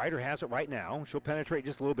 So Ryder has it right now. She'll penetrate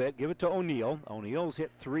just a little bit. Give it to O'Neal. O'Neal's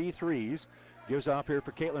hit 3 threes. Gives off here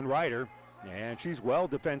for Caitlin Ryder. And she's well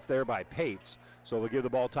defensed there by Pates. So they'll give the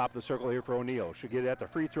ball top of the circle here for O'Neal. She'll get it at the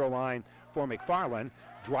free throw line for McFarland.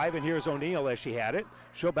 Driving here is O'Neal as she had it.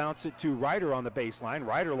 She'll bounce it to Ryder on the baseline.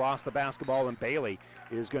 Ryder lost the basketball, and Bailey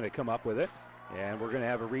is going to come up with it. And we're going to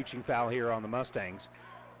have a reaching foul here on the Mustangs,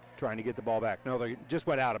 trying to get the ball back. No, they just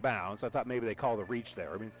went out of bounds. I thought maybe they called a reach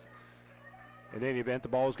there. I mean, in any event, the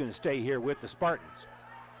ball is going to stay here with the Spartans.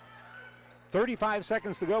 35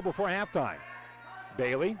 seconds to go before halftime.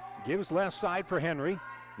 Bailey gives left side for Henry.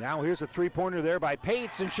 Now here's a three-pointer there by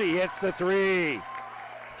Pates, and she hits the three.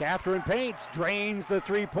 Catherine Pates drains the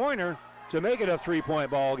three-pointer to make it a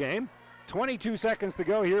three-point ball game. 22 seconds to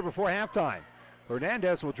go here before halftime.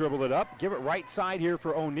 Hernandez will dribble it up, give it right side here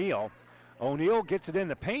for O'Neal. O'Neal gets it in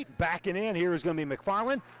the paint. Backing in here is going to be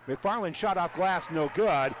McFarland. McFarland shot off glass, no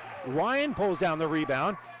good. Ryan pulls down the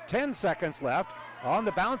rebound. 10 seconds left. On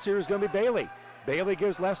the bounce here is going to be Bailey. Bailey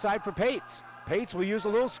gives left side for Pates. Pates will use a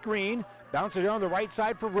little screen. Bounce it on the right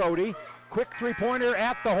side for Rhodey. Quick three-pointer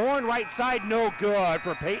at the horn. Right side, no good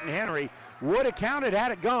for Peyton Henry. Would have counted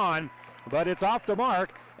had it gone, but it's off the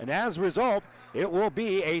mark. And as a result, it will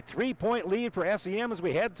be a 3-point lead for SEM as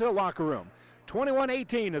we head to the locker room.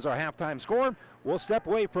 21-18 is our halftime score. We'll step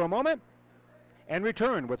away for a moment and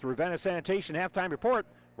return with Ravenna Sanitation halftime report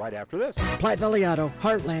right after this. Platte Valley Auto,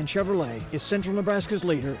 Heartland Chevrolet is Central Nebraska's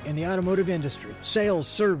leader in the automotive industry. Sales,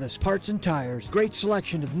 service, parts, and tires. Great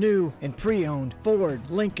selection of new and pre-owned Ford,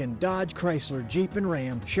 Lincoln, Dodge, Chrysler, Jeep, and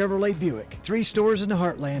Ram, Chevrolet, Buick. 3 stores in the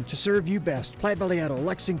Heartland to serve you best. Platte Valley Auto,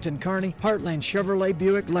 Lexington, Kearney, Heartland Chevrolet,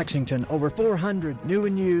 Buick, Lexington. Over 400 new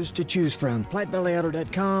and used to choose from.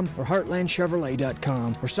 PlatteValleyAuto.com or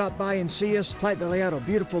HeartlandChevrolet.com. Or stop by and see us. Platte Valley Auto,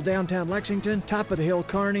 beautiful downtown Lexington, top of the hill,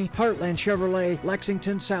 Kearney, Heartland Chevrolet,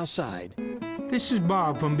 Lexington, Southside. This is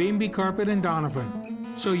Bob from B&B Carpet and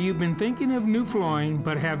Donovan. So you've been thinking of new flooring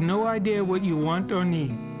but have no idea what you want or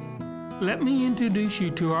need. Let me introduce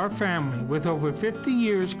you to our family with over 50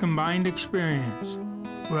 years combined experience.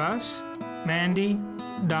 Russ, Mandy,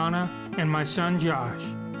 Donna, and my son Josh.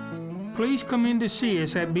 Please come in to see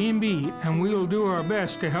us at B&B and we will do our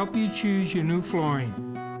best to help you choose your new flooring.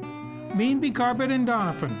 B&B Carpet and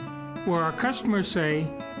Donovan, where our customers say,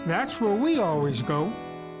 "That's where we always go."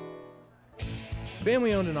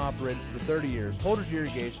 Family owned and operated for 30 years, Holdridge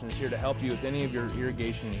Irrigation is here to help you with any of your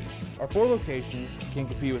irrigation needs. Our 4 locations can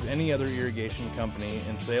compete with any other irrigation company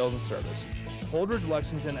in sales and service. Holdridge,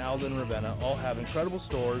 Lexington, Alden, and Ravenna all have incredible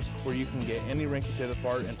stores where you can get any rinky pivot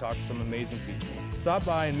part and talk to some amazing people. Stop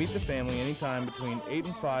by and meet the family anytime between 8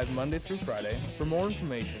 and 5 Monday through Friday. For more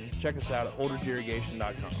information, check us out at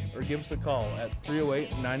holdridgeirrigation.com or give us a call at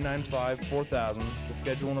 308-995-4000 to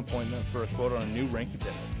schedule an appointment for a quote on a new rinky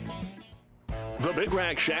pivot. The Big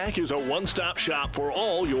Rack Shack is a one-stop shop for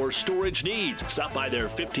all your storage needs. Stop by their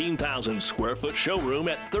 15,000-square-foot showroom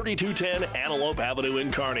at 3210 Antelope Avenue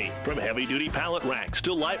in Kearney. From heavy-duty pallet racks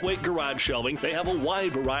to lightweight garage shelving, they have a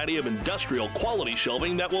wide variety of industrial-quality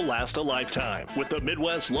shelving that will last a lifetime. With the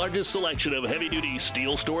Midwest's largest selection of heavy-duty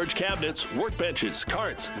steel storage cabinets, workbenches,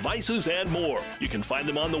 carts, vices, and more. You can find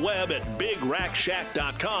them on the web at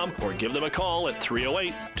BigRackShack.com or give them a call at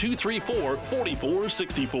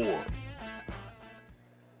 308-234-4464.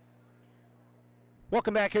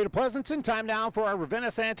 Welcome back here to Pleasanton. Time now for our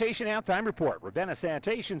Ravenna Sanitation Halftime Report. Ravenna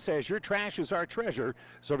Sanitation says your trash is our treasure,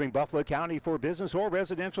 serving Buffalo County for business or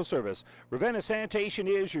residential service. Ravenna Sanitation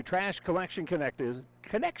is your trash collection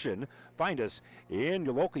connection. Find us in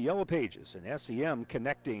your local Yellow Pages. And SEM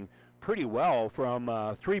connecting pretty well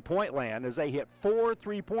from three-point land as they hit 4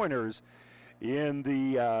 3-pointers in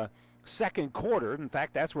the second quarter. In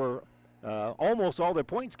fact, that's where almost all their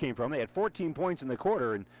points came from. They had 14 points in the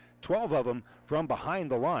quarter and 12 of them from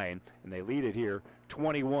behind the line, and they lead it here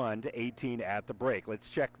 21-18 at the break. Let's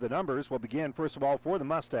check the numbers. We'll begin, first of all, for the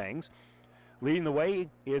Mustangs. Leading the way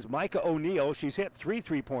is Micah O'Neill. She's hit 3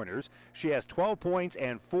 3-pointers. She has 12 points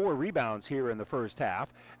and 4 rebounds here in the first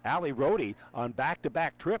half. Allie Rohde on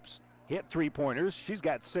back-to-back trips hit 3-pointers. She's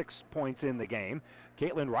got 6 points in the game.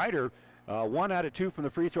 Caitlin Ryder, 1 out of 2 from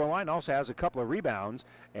the free throw line, also has a couple of rebounds,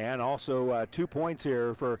 and also 2 points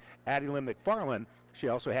here for Addie Lynn McFarland. She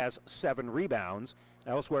also has 7 rebounds.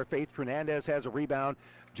 Elsewhere, Faith Fernandez has a rebound.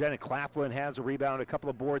 Jenna Claflin has a rebound. A couple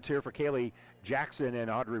of boards here for Kaylee Jackson and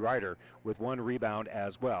Audrey Ryder with 1 rebound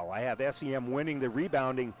as well. I have SEM winning the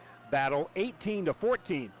rebounding battle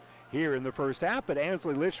 18-14 here in the first half. But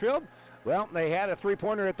Ansley Litchfield, well, they had a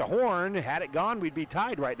 3-pointer at the horn. Had it gone, we'd be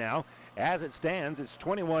tied right now. As it stands, it's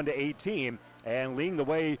 21-18. And leading the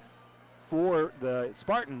way for the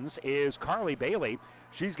Spartans is Carly Bailey.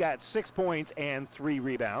 She's got 6 points and 3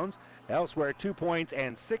 rebounds. Elsewhere, 2 points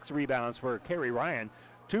and 6 rebounds for Carrie Ryan.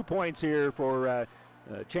 2 points here for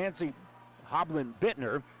Chancey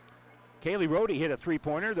Hoblin-Bittner. Kaylee Rohde hit a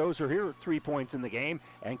 3-pointer. Those are her 3 points in the game.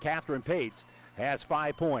 And Catherine Pates has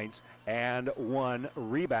 5 points and 1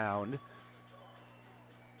 rebound.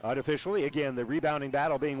 Unofficially, again, the rebounding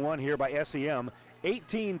battle being won here by SEM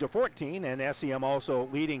 18-14, and SEM also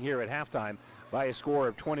leading here at halftime by a score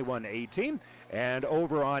of 21-18. And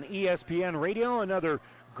over on ESPN Radio, another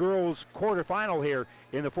girls quarterfinal here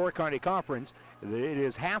in the Fort Kearney Conference. It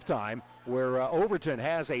is halftime where Overton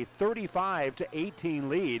has a 35-18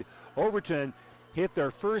 lead. Overton hit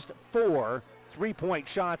their first 4 3-point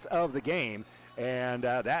shots of the game, and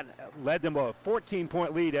that led them a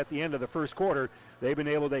 14-point lead at the end of the first quarter. They've been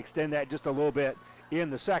able to extend that just a little bit in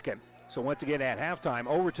the second. So once again at halftime,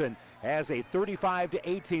 Overton has a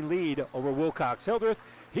 35-18 lead over Wilcox-Hildreth.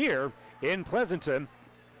 Here in Pleasanton,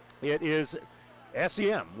 it is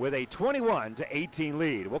SEM with a 21-18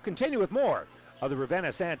 lead. We'll continue with more of the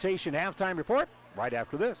Ravenna Sanitation Halftime Report right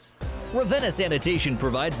after this. Ravenna Sanitation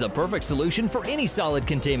provides the perfect solution for any solid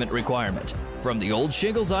containment requirement. From the old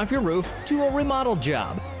shingles off your roof to a remodel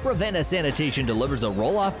job, Ravenna Sanitation delivers a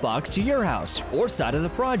roll-off box to your house or side of the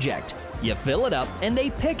project. You fill it up and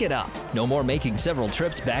they pick it up. No more making several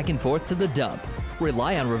trips back and forth to the dump.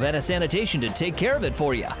 Rely on Ravenna Sanitation to take care of it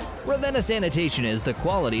for you. Ravenna Sanitation is the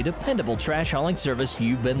quality, dependable trash hauling service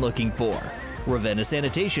you've been looking for. Ravenna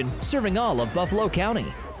Sanitation, serving all of Buffalo County.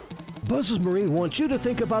 Buzz's Marine wants you to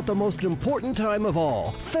think about the most important time of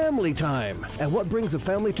all, family time. And what brings a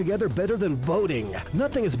family together better than boating?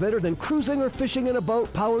 Nothing is better than cruising or fishing in a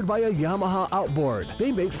boat powered by a Yamaha outboard.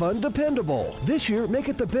 They make fun dependable. This year, make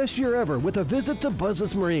it the best year ever with a visit to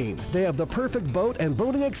Buzz's Marine. They have the perfect boat and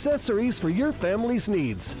boating accessories for your family's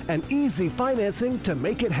needs. And easy financing to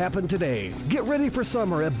make it happen today. Get ready for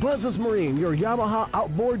summer at Buzz's Marine, your Yamaha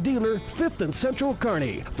outboard dealer, 5th and Central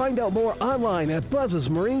Kearney. Find out more online at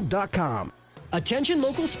buzzesmarine.com. Attention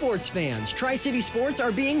local sports fans, Tri-City Sports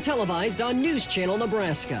are being televised on News Channel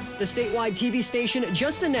Nebraska. The statewide TV station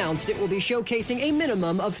just announced it will be showcasing a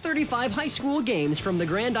minimum of 35 high school games from the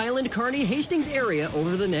Grand Island, Kearney, Hastings area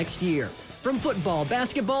over the next year. From football,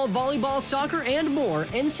 basketball, volleyball, soccer, and more,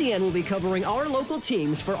 NCN will be covering our local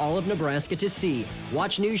teams for all of Nebraska to see.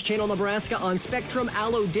 Watch News Channel Nebraska on Spectrum,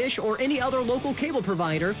 Allo, Dish, or any other local cable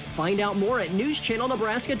provider. Find out more at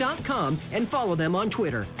newschannelnebraska.com and follow them on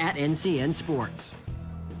Twitter at NCN Sports.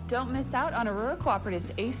 Don't miss out on Aurora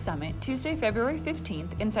Cooperative's ACE Summit, Tuesday, February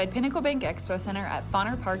 15th, inside Pinnacle Bank Expo Center at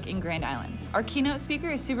Fauner Park in Grand Island. Our keynote speaker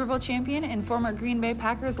is Super Bowl champion and former Green Bay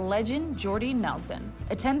Packers legend Jordy Nelson.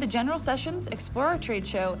 Attend the general sessions, explore our trade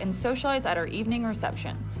show, and socialize at our evening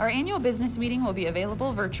reception. Our annual business meeting will be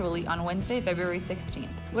available virtually on Wednesday, February 16th.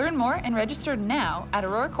 Learn more and register now at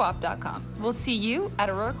auroracoop.com. We'll see you at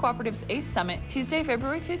Aurora Cooperative's ACE Summit, Tuesday,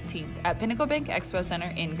 February 15th at Pinnacle Bank Expo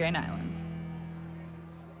Center in Grand Island.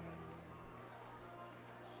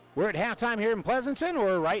 We're at halftime here in Pleasanton,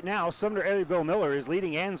 where right now Sumner Eddyville Miller is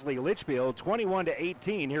leading Ansley Litchfield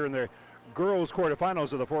 21-18 here in the girls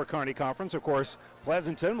quarterfinals of the Fort Kearney Conference. Of course,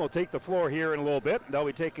 Pleasanton will take the floor here in a little bit. They'll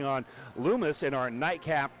be taking on Loomis in our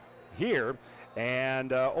nightcap here.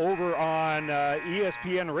 And over on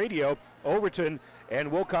ESPN Radio, Overton and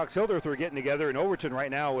Wilcox-Hildreth are getting together in Overton right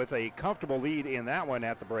now with a comfortable lead in that one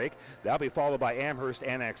at the break. That'll be followed by Amherst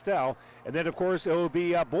and Axtell. And then, of course, it will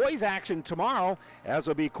be boys action tomorrow, as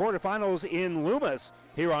will be quarterfinals in Loomis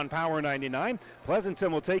here on Power 99.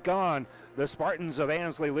 Pleasanton will take on the Spartans of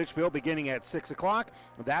Ansley Litchfield beginning at 6 o'clock.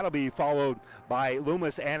 That'll be followed by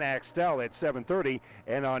Loomis and Axtell at 7:30.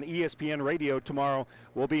 And on ESPN Radio tomorrow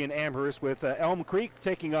will be in Amherst with Elm Creek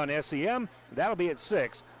taking on SEM. That'll be at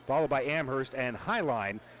 6, followed by Amherst and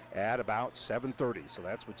Highline at about 7:30. So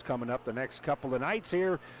that's what's coming up the next couple of nights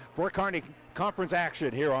here for Kearney Conference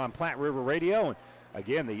action here on Platte River Radio. And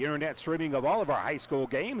again, the internet streaming of all of our high school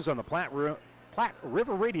games on the Platte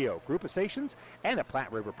River Radio group of stations and at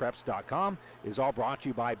PlatteRiverPreps.com is all brought to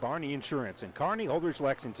you by Barney Insurance in Kearney, Holdrege,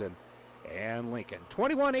 Lexington, and Lincoln.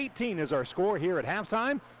 21-18 is our score here at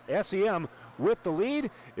halftime. SEM with the lead.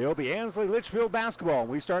 It'll be Ansley Litchfield basketball.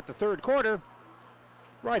 We start the third quarter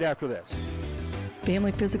right after this.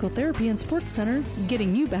 Family Physical Therapy and Sports Center,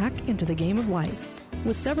 getting you back into the game of life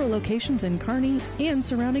with several locations in Kearney and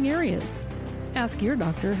surrounding areas. Ask your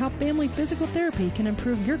doctor how Family Physical Therapy can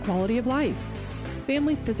improve your quality of life.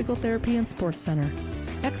 Family Physical Therapy and Sports Center.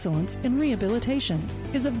 Excellence in Rehabilitation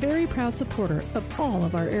is a very proud supporter of all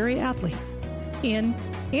of our area athletes, in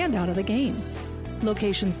and out of the game.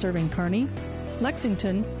 Locations serving Kearney,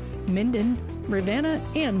 Lexington, Minden, Ravenna,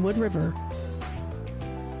 and Wood River.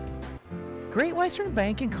 Great Western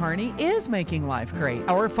Bank in Kearney is making life great.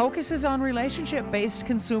 Our focus is on relationship-based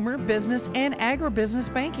consumer, business, and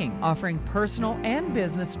agribusiness banking, offering personal and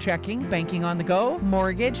business checking, banking on the go,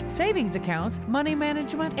 mortgage, savings accounts, money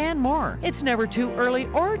management, and more. It's never too early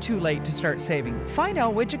or too late to start saving. Find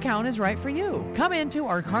out which account is right for you. Come into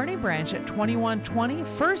our Kearney branch at 2120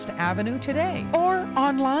 First Avenue today, or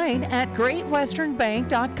online at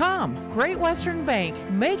greatwesternbank.com. Great Western Bank,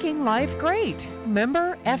 making life great.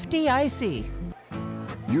 Member FDIC.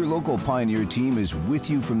 Your local Pioneer team is with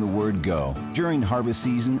you from the word go during harvest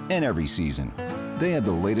season and every season. They have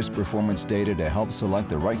the latest performance data to help select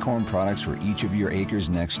the right corn products for each of your acres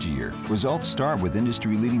next year. Results start with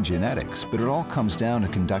industry-leading genetics, but it all comes down to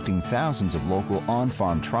conducting thousands of local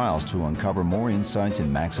on-farm trials to uncover more insights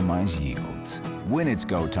and maximize yields. When it's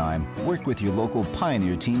go time, work with your local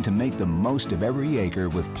Pioneer team to make the most of every acre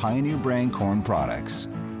with Pioneer brand corn products.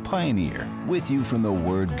 Pioneer, with you from the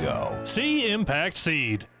word go. See Impact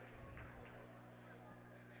Seed.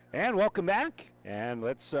 And welcome back. And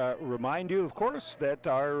let's remind you, of course, that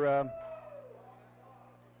our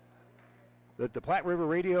that the Platte River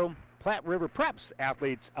Radio, Platte River Preps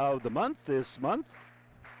athletes of the month this month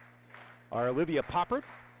are Olivia Poppert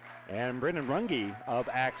and Brendan Runge of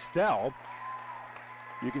Axtell.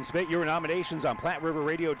 You can submit your nominations on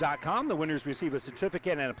PlatteRiverRadio.com. The winners receive a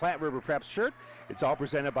certificate and a Platte River Preps shirt. It's all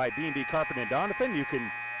presented by B&B Carpet and Donovan. You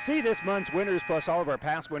can see this month's winners plus all of our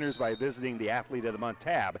past winners by visiting the Athlete of the Month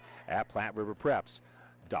tab at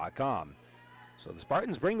PlatteRiverPreps.com. So the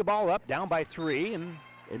Spartans bring the ball up, down by 3, and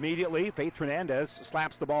immediately Faith Fernandez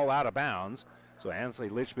slaps the ball out of bounds. So Ansley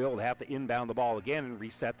Litchfield will have to inbound the ball again and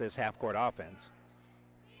reset this half-court offense.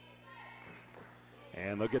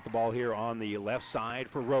 And they'll get the ball here on the left side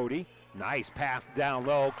for Rhodey. Nice pass down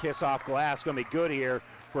low, kiss off glass, going to be good here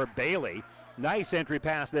for Bailey. Nice entry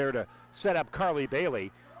pass there to set up Carly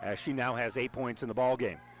Bailey as she now has 8 points in the ball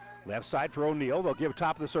game. Left side for O'Neal. They'll give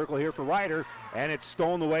top of the circle here for Ryder, and it's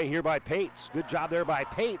stolen away here by Pates. Good job there by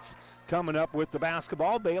Pates coming up with the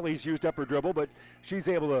basketball. Bailey's used up her dribble, but she's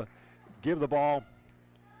able to give the ball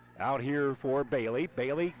Out here for Bailey.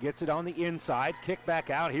 Bailey gets it on the inside. Kick back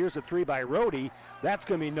out. Here's a three by Rohde. That's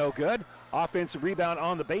going to be no good. Offensive rebound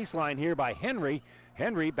on the baseline here by Henry.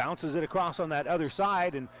 Henry bounces it across on that other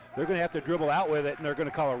side, and they're going to have to dribble out with it, and they're going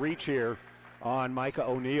to call a reach here on Micah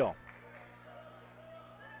O'Neill.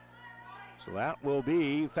 So that will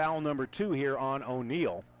be foul number 2 here on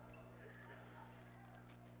O'Neill.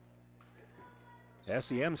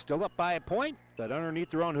 SEM still up by a point, but underneath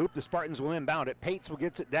their own hoop, the Spartans will inbound it. Pates will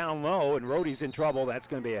get it down low, and Rohde's in trouble. That's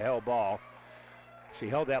going to be a held ball. She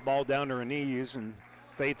held that ball down to her knees, and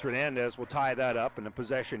Faith Hernandez will tie that up, and the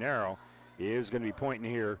possession arrow is going to be pointing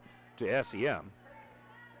here to SEM.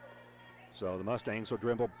 So the Mustangs will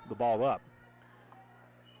dribble the ball up.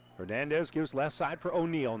 Hernandez gives left side for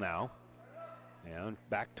O'Neill now. And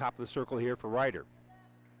back top of the circle here for Ryder.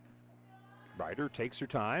 Ryder takes her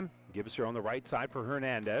time, gives her on the right side for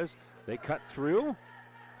Hernandez. They cut through.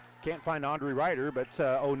 Can't find Audrey Ryder, but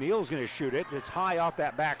O'Neill's going to shoot it. It's high off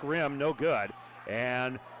that back rim, no good.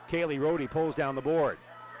 And Kaylee Rohde pulls down the board.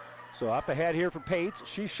 So up ahead here for Pates.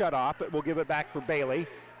 She's shut off, but we'll give it back for Bailey.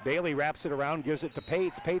 Bailey wraps it around, gives it to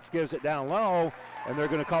Pates. Pates gives it down low, and they're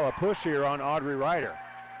going to call a push here on Audrey Ryder.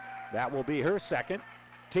 That will be her second.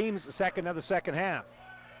 Team's second of the second half.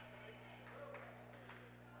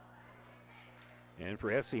 And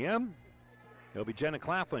for SEM, it'll be Jenna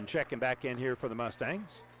Claflin checking back in here for the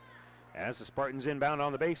Mustangs as the Spartans inbound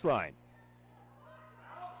on the baseline.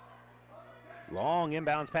 Long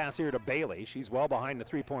inbounds pass here to Bailey. She's well behind the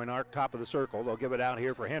three-point arc, top of the circle. They'll give it out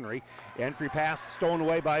here for Henry. Entry pass stolen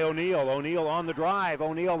away by O'Neill. O'Neill on the drive.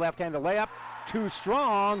 O'Neill left-handed layup. Too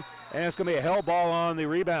strong, and it's going to be a held ball on the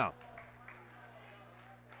rebound.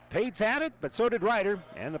 Pates had it, but so did Ryder,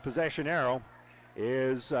 and the possession arrow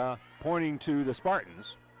is pointing to the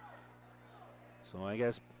Spartans. So I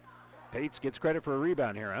guess Pates gets credit for a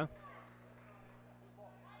rebound here, huh?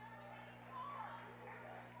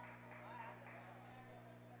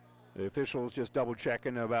 The officials just double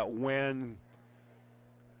checking about when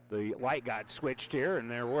the light got switched here, and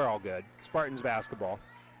we're all good. Spartans basketball.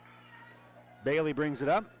 Bailey brings it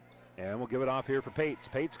up, and we'll give it off here for Pates.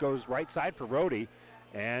 Pates goes right side for Rohde,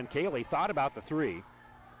 and Kaylee thought about the three.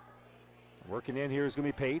 Working in here is going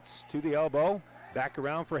to be Pates to the elbow, back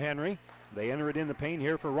around for Henry. They enter it in the paint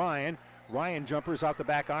here for Ryan. Ryan jumpers off the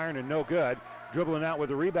back iron and no good. Dribbling out with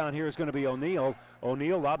the rebound here is going to be O'Neill.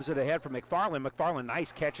 O'Neill lobs it ahead for McFarland. McFarland,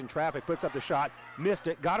 nice catch in traffic, puts up the shot, missed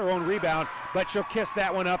it, got her own rebound, but she'll kiss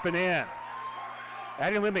that one up and in.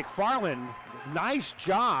 Adeline McFarland, nice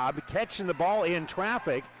job catching the ball in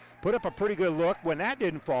traffic, put up a pretty good look. When that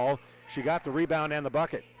didn't fall, she got the rebound and the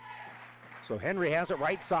bucket. So Henry has it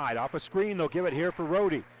right side. Off a screen, they'll give it here for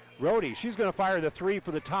Rohde. Rohde, she's going to fire the three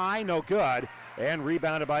for the tie, no good, and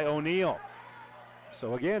rebounded by O'Neill.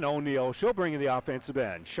 So again, O'Neill, she'll bring in the offensive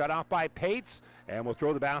end. Shut off by Pates, and we'll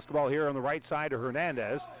throw the basketball here on the right side to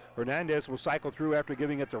Hernandez. Hernandez will cycle through after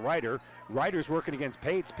giving it to Ryder. Ryder's working against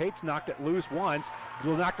Pates. Pates knocked it loose once,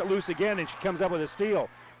 knocked it loose again, and she comes up with a steal.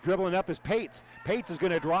 Dribbling up is Pates. Pates is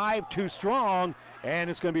going to drive too strong, and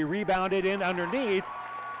it's going to be rebounded in underneath.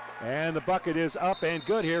 And the bucket is up and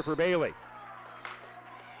good here for Bailey.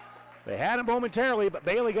 They had it momentarily, but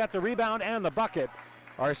Bailey got the rebound and the bucket.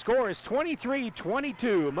 Our score is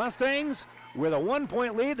 23-22. Mustangs with a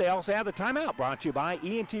 1-point lead. They also have the timeout, brought to you by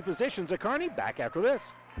EMT Physicians at Kearney. Back after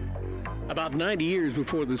this. About 90 years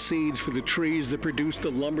before the seeds for the trees that produce the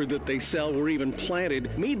lumber that they sell were even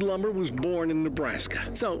planted, Mead Lumber was born in Nebraska.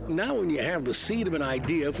 So now when you have the seed of an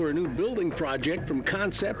idea for a new building project from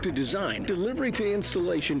concept to design, delivery to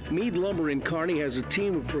installation, Mead Lumber in Kearney has a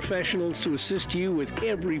team of professionals to assist you with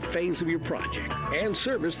every phase of your project and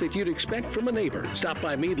service that you'd expect from a neighbor. Stop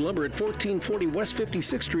by Mead Lumber at 1440 West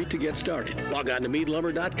 56th Street to get started. Log on to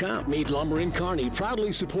meadlumber.com. Mead Lumber in Kearney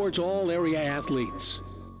proudly supports all area athletes.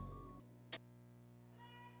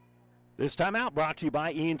 This timeout brought to you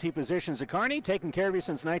by ENT Physicians at Kearney, taking care of you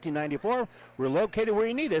since 1994. We're located where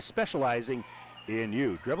you need us, specializing in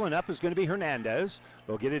you. Dribbling up is going to be Hernandez.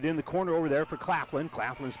 They'll get it in the corner over there for Claflin.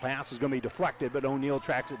 Claflin's pass is going to be deflected, but O'Neill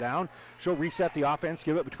tracks it down. She'll reset the offense,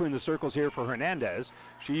 give it between the circles here for Hernandez.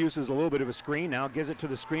 She uses a little bit of a screen, now gives it to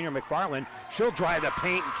the screener, McFarland. She'll drive the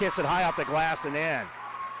paint and kiss it high off the glass and in.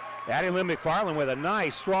 Addie-Lynn McFarland with a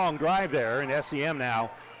nice, strong drive there, and SEM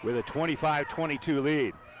now with a 25-22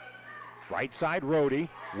 lead. Right side, Rohde,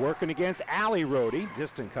 working against Allie Rohde,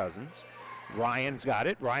 distant cousins. Ryan's got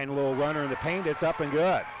it. Ryan, a little runner in the paint. It's up and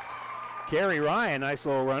good. Carrie Ryan, nice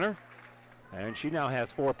little runner. And she now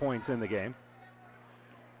has 4 points in the game.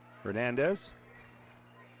 Hernandez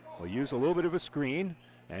will use a little bit of a screen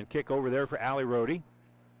and kick over there for Allie Rohde.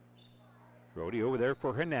 Rhodey over there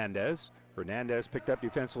for Hernandez. Hernandez picked up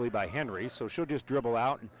defensively by Henry, so she'll just dribble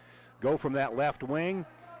out and go from that left wing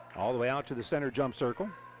all the way out to the center jump circle.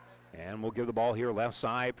 And we'll give the ball here left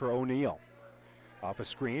side for O'Neal. Off a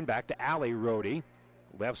screen, back to Allie Rhodey.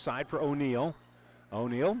 Left side for O'Neal.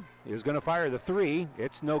 O'Neal is going to fire the three.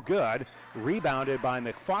 It's no good. Rebounded by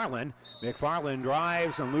McFarland. McFarland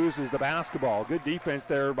drives and loses the basketball. Good defense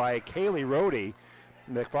there by Kaylee Rhodey.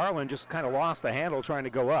 McFarland just kind of lost the handle trying to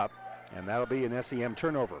go up, and that'll be an SEM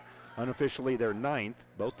turnover. Unofficially, they're 9th.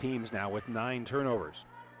 Both teams now with 9 turnovers.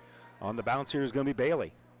 On the bounce here is going to be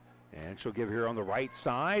Bailey. And she'll give here on the right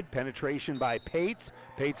side. Penetration by Pates.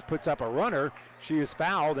 Pates puts up a runner. She is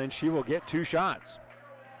fouled, and she will get 2 shots.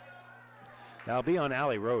 That'll be on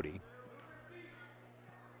Allie Rhodey.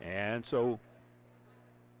 And so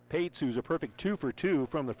Pates, who's a perfect 2 for 2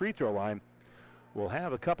 from the free throw line, will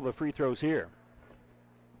have a couple of free throws here.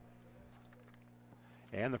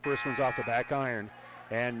 And the first one's off the back iron,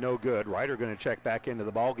 and no good. Ryder going to check back into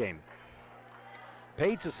the ball game.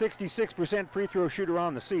 Pates, a 66% free throw shooter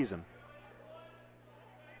on the season.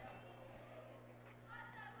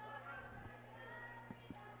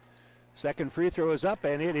 Second free throw is up,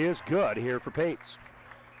 and it is good here for Pates.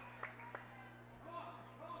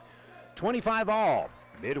 25 all,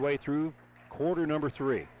 midway through quarter number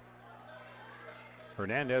 3.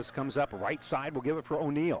 Hernandez comes up right side. We'll give it for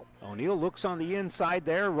O'Neal. O'Neal looks on the inside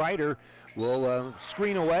there. Ryder will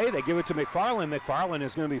screen away. They give it to McFarland. McFarland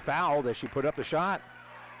is going to be fouled as she put up the shot.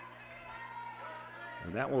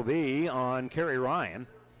 And that will be on Carrie Ryan.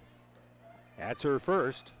 That's her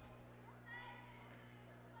first.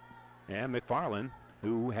 And McFarland,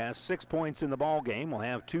 who has 6 points in the ball game, will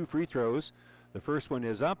have 2 free throws. The first one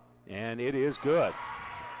is up, and it is good.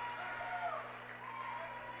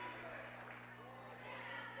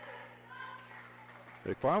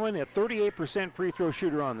 McFarland, a 38% free throw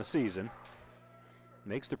shooter on the season.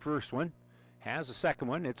 Makes the first one, has the second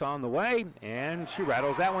one. It's on the way, and she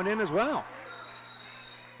rattles that one in as well.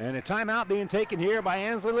 And a timeout being taken here by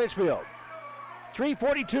Ansley Litchfield.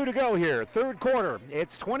 3:42 to go here, third quarter.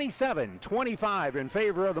 It's 27-25 in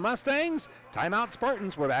favor of the Mustangs. Timeout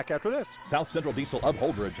Spartans. We're back after this. South Central Diesel of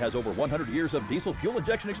Holdridge has over 100 years of diesel fuel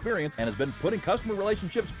injection experience and has been putting customer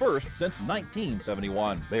relationships first since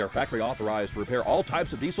 1971. They are factory authorized to repair all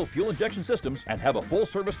types of diesel fuel injection systems and have a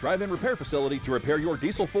full-service drive-in repair facility to repair your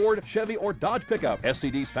diesel Ford, Chevy, or Dodge pickup.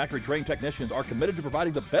 SCD's factory-trained technicians are committed to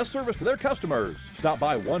providing the best service to their customers. Stop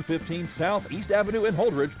by 115 South East Avenue in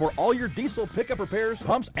Holdridge for all your diesel pickup repairs,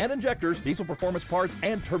 pumps and injectors, diesel performance parts,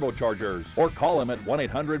 and turbochargers. Or call them at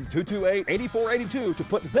 1-800-228-8482 to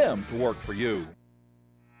put them to work for you.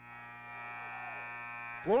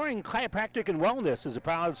 Flooring Chiropractic and Wellness is a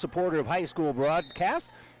proud supporter of high school broadcast.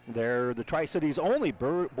 They're the Tri-City's only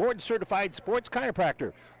board-certified sports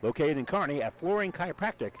chiropractor, located in Kearney at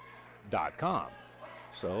flooringchiropractic.com.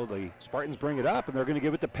 So the Spartans bring it up, and they're going to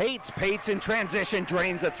give it to Pates. Pates in transition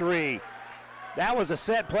drains a 3. That was a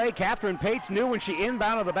set play. Catherine Pates knew when she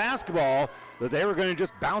inbounded the basketball that they were going to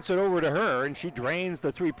just bounce it over to her, and she drains the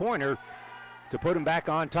three-pointer to put him back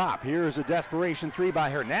on top. Here's a desperation 3 by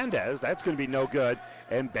Hernandez. That's going to be no good,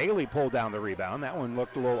 and Bailey pulled down the rebound. That one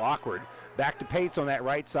looked a little awkward. Back to Pates on that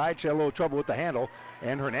right side. She had a little trouble with the handle,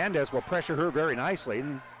 and Hernandez will pressure her very nicely,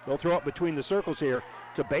 and they'll throw it between the circles here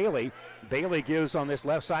to Bailey. Bailey gives on this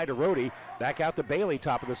left side to Rhodey. Back out to Bailey,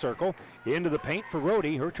 top of the circle. Into the paint for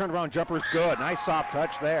Rhodey. Her turnaround jumper's good. Nice soft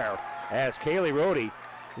touch there as Kaylee Rhodey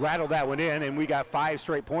rattled that one in, and we got 5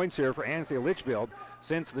 straight points here for Ansley Litchfield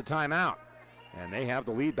since the timeout. And they have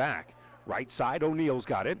the lead back. Right side, O'Neal's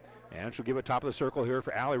got it, and she'll give it top of the circle here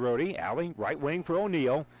for Allie Rhodey. Allie, right wing for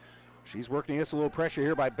O'Neal. She's working against a little pressure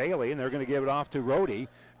here by Bailey, and they're going to give it off to Rhodey.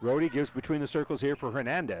 Rhodey gives between the circles here for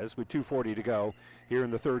Hernandez with 2:40 to go here in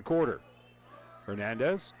the third quarter.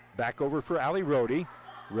 Hernandez back over for Allie Rhodey.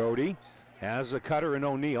 Rhodey has a cutter in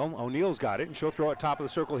O'Neal. O'Neal's got it, and she'll throw it top of the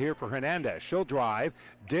circle here for Hernandez. She'll drive,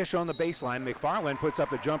 dish on the baseline. McFarland puts up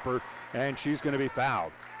the jumper, and she's going to be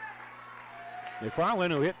fouled. McFarland,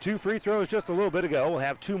 who hit 2 free throws just a little bit ago, will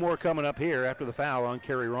have 2 more coming up here after the foul on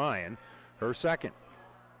Carrie Ryan, her second.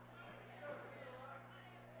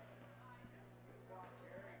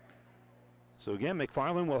 So again,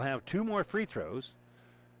 McFarland will have 2 more free throws.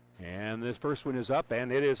 And this first one is up,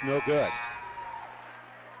 and it is no good.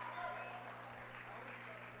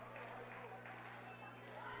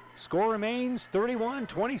 Score remains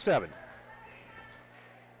 31-27.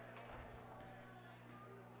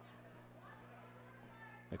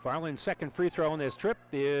 McFarland's second free throw on this trip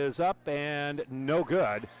is up and no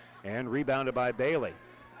good, and rebounded by Bailey.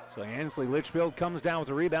 So Ansley Litchfield comes down with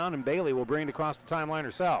the rebound, and Bailey will bring it across the timeline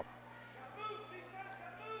herself.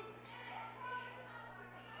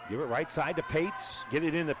 Give it right side to Pates. Get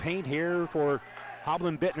it in the paint here for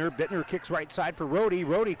Hoblin Bittner. Bittner kicks right side for Rohde.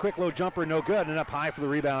 Rohde, quick low jumper, no good. And up high for the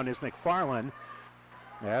rebound is McFarland.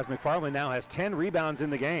 As McFarland now has 10 rebounds in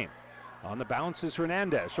the game. On the bounce is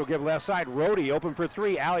Hernandez. She'll give left side. Rohde open for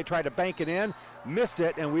three. Allie tried to bank it in. Missed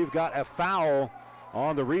it, and we've got a foul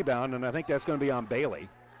on the rebound, and I think that's going to be on Bailey.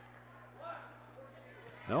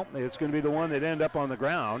 Nope, it's going to be the one that ended up on the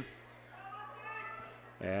ground.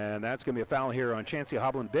 And that's going to be a foul here on Chancey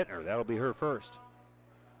Hoblin Bittner. That'll be her first.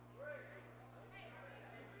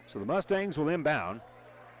 So the Mustangs will inbound.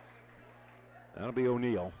 That'll be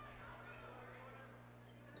O'Neill.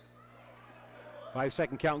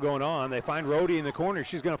 5-second count going on. They find Rohde in the corner.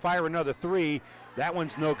 She's going to fire another three. That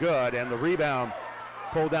one's no good. And the rebound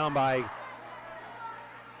pulled down by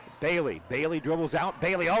Bailey. Bailey dribbles out.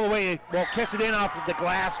 Bailey all the way. Will kiss it in off of the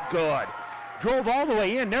glass. Good. Drove all the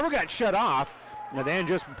way in. Never got shut off. And then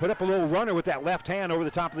just put up a little runner with that left hand over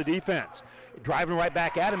the top of the defense. Driving right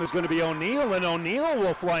back at him is going to be O'Neill, and O'Neill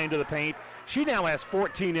will fly into the paint. She now has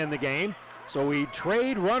 14 in the game. So we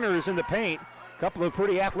trade runners in the paint. A couple of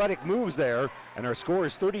pretty athletic moves there, and our score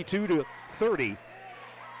is 32-30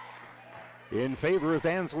 in favor of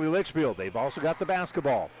Ansley Litchfield. They've also got the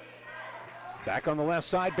basketball. Back on the left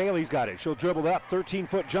side, Bailey's got it. She'll dribble up.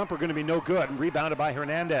 13-foot jumper going to be no good, and rebounded by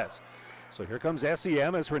Hernandez. So here comes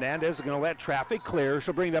SEM as Hernandez is going to let traffic clear.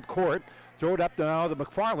 She'll bring it up court. Throw it up now to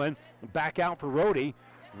McFarland. Back out for Rohde.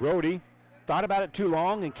 Rohde thought about it too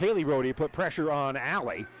long, and Kaylee Rohde put pressure on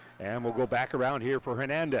Allie. And we'll go back around here for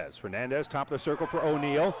Hernandez. Hernandez, top of the circle for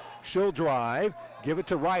O'Neill. She'll drive, give it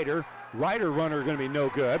to Ryder. Ryder runner going to be no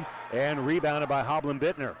good, and rebounded by Hoblin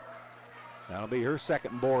Bittner. That'll be her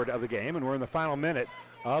second board of the game, and we're in the final minute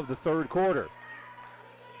of the third quarter.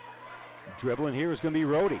 Dribbling here is going to be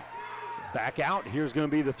Rohde. Back out, here's going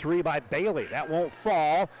to be the three by Bailey. That won't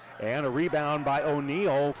fall, and a rebound by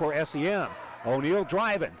O'Neill for SEM. O'Neill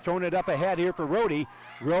driving, throwing it up ahead here for Rohde.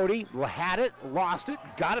 Rohde had it, lost it,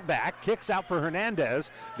 got it back, kicks out for Hernandez.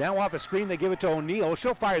 Now off a screen, they give it to O'Neill.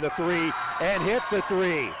 She'll fire the three and hit the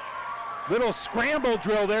three. Little scramble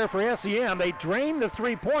drill there for SEM. They drain the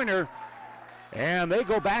three-pointer, and they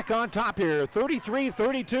go back on top here.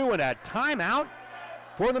 33-32 and a timeout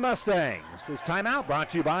for the Mustangs. This timeout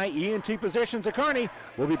brought to you by E&T Positions of Kearney.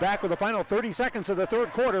 We'll be back with the final 30 seconds of the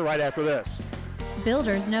third quarter right after this.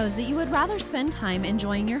 Builders knows that you would rather spend time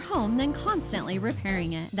enjoying your home than constantly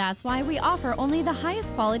repairing it. That's why we offer only the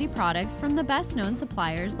highest quality products from the best known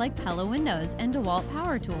suppliers like Pella Windows and DeWalt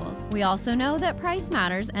Power Tools. We also know that price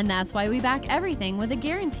matters, and that's why we back everything with a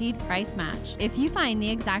guaranteed price match. If you find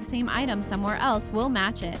the exact same item somewhere else, we'll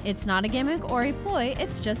match it. It's not a gimmick or a ploy,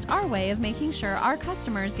 it's just our way of making sure our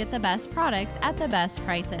customers get the best products at the best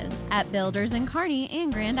prices. At Builders in Kearney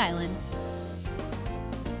and Grand Island.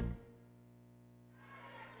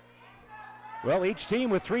 Well, each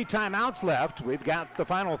team with 3 timeouts left. We've got the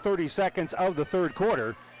final 30 seconds of the third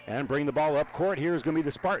quarter. And bring the ball up court. Here's going to be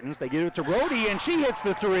the Spartans. They give it to Rohde, and she hits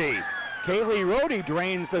the three. Kaylee Rohde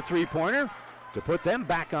drains the three-pointer to put them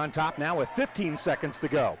back on top now with 15 seconds to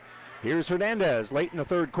go. Here's Hernandez late in the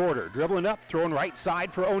third quarter. Dribbling up, throwing right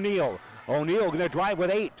side for O'Neill. O'Neill going to drive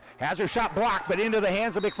with 8. Has her shot blocked, but into the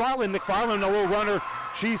hands of McFarland. McFarland, a little runner.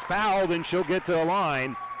 She's fouled, and she'll get to the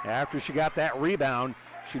line after she got that rebound.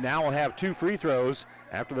 She now will have 2 free throws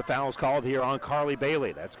after the foul's called here on Carly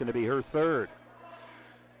Bailey. That's going to be her third.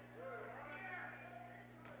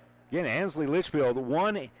 Again, Ansley Litchfield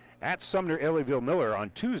won at Sumner Ellieville Miller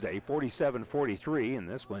on Tuesday, 47-43, and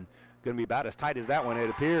this one going to be about as tight as that one, it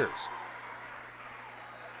appears.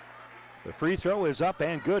 The free throw is up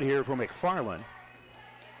and good here for McFarland.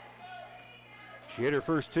 She hit her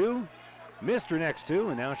first 2, missed her next 2,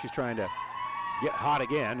 and now she's trying to get hot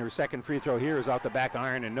again. Her second free throw here is off the back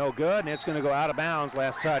iron and no good, and it's going to go out of bounds,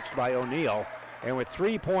 last touched by O'Neill. And with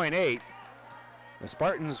 3.8, the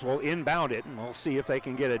Spartans will inbound it, and we'll see if they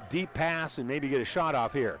can get a deep pass and maybe get a shot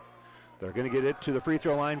off here. They're going to get it to the free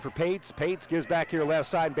throw line for Pates. Pates gives back here left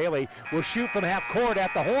side. Bailey will shoot from half court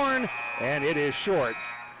at the horn, and it is short.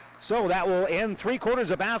 So that will end 3 quarters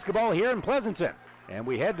of basketball here in Pleasanton. And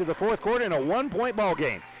we head to the fourth quarter in a 1-point ball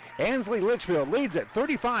game. Ansley Litchfield leads at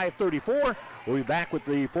 35-34. We'll be back with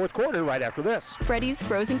the fourth quarter right after this. Freddy's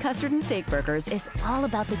Frozen Custard and Steak Burgers is all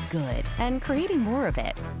about the good and creating more of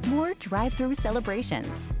it. More drive-through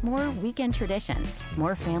celebrations, more weekend traditions,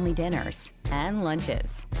 more family dinners and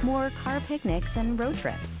lunches, more car picnics and road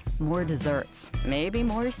trips, more desserts, maybe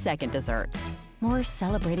more second desserts. More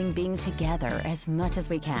celebrating being together as much as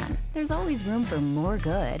we can. There's always room for more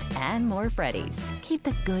good and more Freddy's. Keep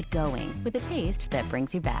the good going with a taste that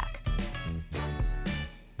brings you back.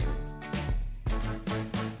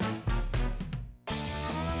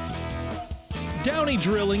 Downey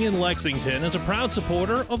Drilling in Lexington is a proud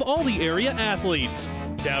supporter of all the area athletes.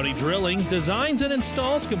 Downey Drilling designs and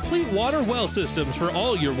installs complete water well systems for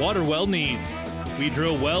all your water well needs. We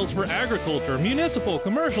drill wells for agriculture, municipal,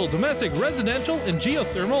 commercial, domestic, residential, and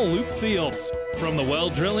geothermal loop fields. From the well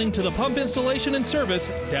drilling to the pump installation and service,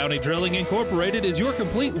 Downey Drilling Incorporated is your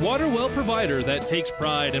complete water well provider that takes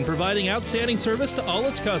pride in providing outstanding service to all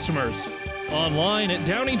its customers. Online at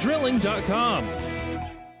downeydrilling.com.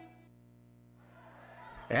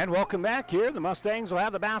 And welcome back here. The Mustangs will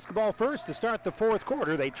have the basketball first to start the fourth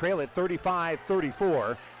quarter. They trail at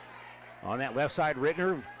 35-34. On that left side,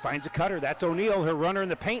 Rittner finds a cutter. That's O'Neal, her runner in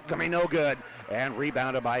the paint, gonna be no good. And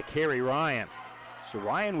rebounded by Carrie Ryan. So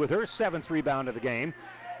Ryan with her 7th rebound of the game.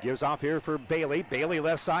 Gives off here for Bailey. Bailey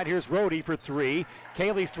left side, here's Rhodey for 3.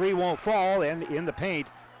 Kaylee's 3 won't fall, and in the paint,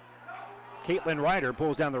 Caitlin Ryder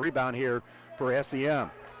pulls down the rebound here for SEM.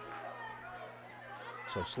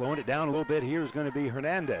 So slowing it down a little bit here is going to be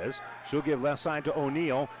Hernandez. She'll give left side to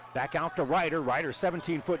O'Neal. Back out to Ryder. Ryder's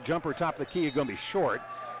 17-foot jumper top of the key is going to be short,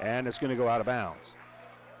 and it's going to go out of bounds.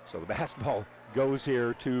 So the basketball goes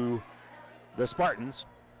here to the Spartans.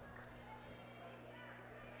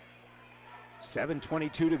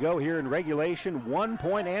 7:22 to go here in regulation. 1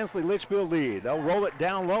 point Ansley Litchfield lead. They'll roll it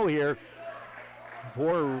down low here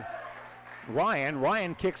for Ryan.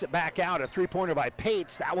 Ryan kicks it back out. A three-pointer by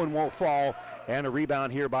Pates. That one won't fall. And a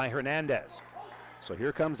rebound here by Hernandez. So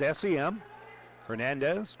here comes SEM.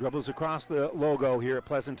 Hernandez dribbles across the logo here at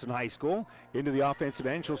Pleasanton High School into the offensive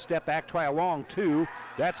end. She'll step back, try a long 2.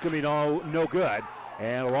 That's going to be no good.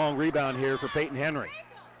 And a long rebound here for Peyton Henry.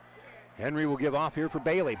 Henry will give off here for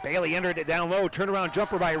Bailey. Bailey entered it down low. Turnaround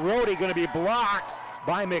jumper by Rhodey, going to be blocked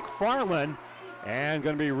by McFarland. And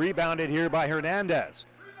going to be rebounded here by Hernandez.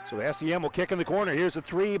 So SEM will kick in the corner. Here's a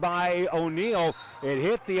 3 by O'Neal. It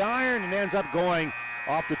hit the iron and ends up going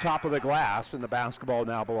off the top of the glass. And the basketball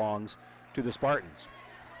now belongs to the Spartans.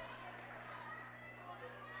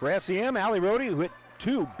 For SEM, Allie Rhodey, who hit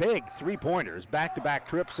 2 big three-pointers, back-to-back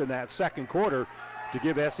trips in that second quarter to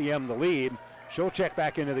give SEM the lead. She'll check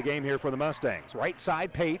back into the game here for the Mustangs. Right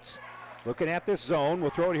side, Pates looking at this zone. We'll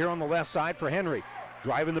throw it here on the left side for Henry.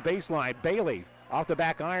 Driving the baseline, Bailey off the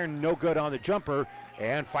back iron, no good on the jumper.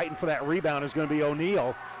 And fighting for that rebound is going to be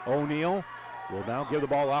O'Neal. O'Neal will now give the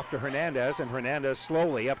ball off to Hernandez, and Hernandez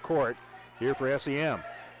slowly up court here for SEM.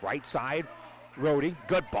 Right side, Rhodey.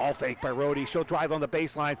 Good ball fake by Rhodey. She'll drive on the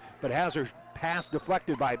baseline, but has her pass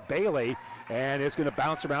deflected by Bailey, and it's going to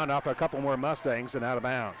bounce around off a couple more Mustangs and out of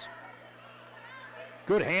bounds.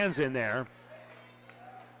 Good hands in there.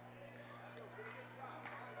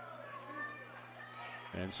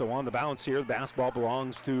 And so on the bounce here, the basketball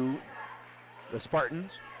belongs to the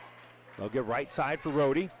Spartans. They'll give right side for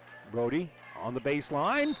Rhodey. Rhodey on the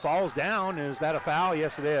baseline, falls down. Is that a foul?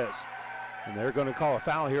 Yes, it is. And they're going to call a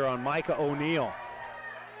foul here on Micah O'Neal.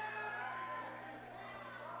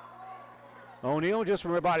 O'Neal, just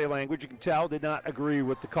from her body language, you can tell, did not agree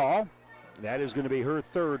with the call. That is going to be her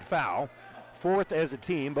 3rd foul. 4th as a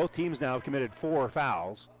team. Both teams now have committed 4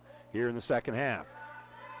 fouls here in the second half.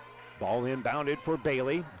 Ball inbounded for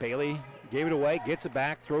Bailey. Bailey gave it away, gets it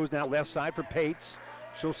back, throws now left side for Pates.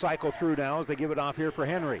 She'll cycle through now as they give it off here for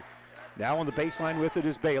Henry. Now on the baseline with it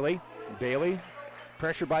is Bailey. Bailey,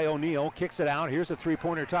 pressured by O'Neal, kicks it out. Here's a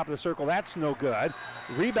three-pointer top of the circle. That's no good.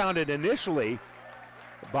 Rebounded initially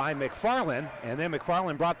by McFarland, and then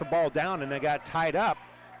McFarland brought the ball down and they got tied up,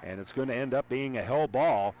 and it's going to end up being a held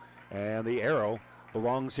ball, and the arrow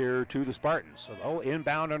belongs here to the Spartans. So they'll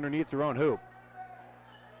inbound underneath their own hoop.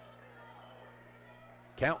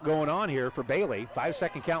 Count going on here for Bailey.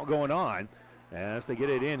 5-second count going on as they get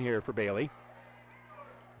it in here for Bailey.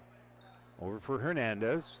 Over for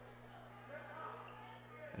Hernandez.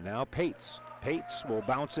 And now Pates. Pates will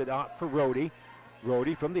bounce it out for Rhodey.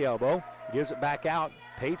 Rhodey from the elbow. Gives it back out.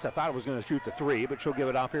 Pates, I thought it was going to shoot the 3, but she'll give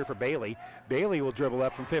it off here for Bailey. Bailey will dribble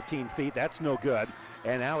up from 15 feet. That's no good.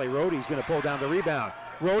 And Allie Rhodey's going to pull down the rebound.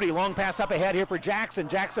 Rhodey, long pass up ahead here for Jackson.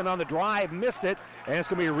 Jackson on the drive, missed it, and it's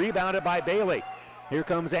going to be rebounded by Bailey. Here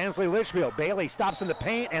comes Ansley Litchfield. Bailey stops in the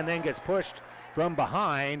paint and then gets pushed from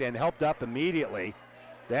behind and helped up immediately.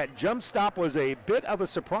 That jump stop was a bit of a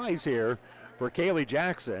surprise here for Kaylee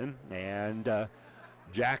Jackson, and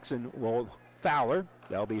Jackson will foul her.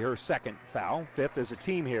 That'll be her 2nd foul, 5th as a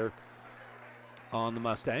team here on the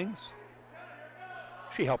Mustangs.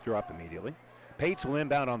 She helped her up immediately. Pates will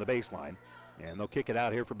inbound on the baseline, and they'll kick it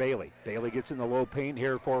out here for Bailey. Bailey gets in the low paint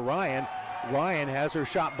here for Ryan. Ryan has her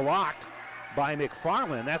shot blocked by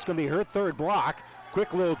McFarland. That's going to be her 3rd block.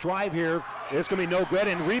 Quick little drive here. It's going to be no good,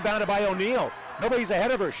 and rebounded by O'Neal. Nobody's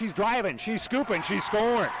ahead of her. She's driving. She's scooping. She's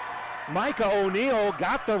scoring. Micah O'Neill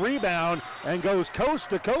got the rebound and goes coast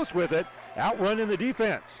to coast with it, outrunning the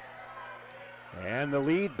defense. And the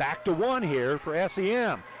lead back to 1 here for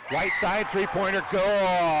SEM. Right side three-pointer,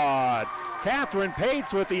 good. Catherine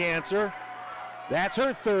Pates with the answer. That's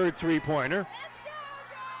her third three-pointer.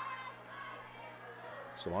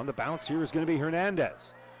 So on the bounce here is going to be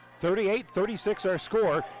Hernandez. 38-36 our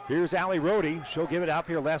score. Here's Allie Rohde. She'll give it out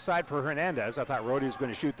for your left side for Hernandez. I thought Rohde was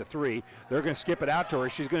going to shoot the three. They're going to skip it out to her.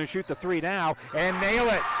 She's going to shoot the three now and nail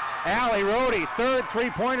it. Allie Rohde, third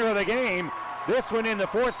three-pointer of the game. This one in the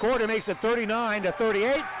fourth quarter makes it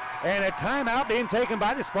 39-38, and a timeout being taken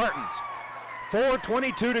by the Spartans.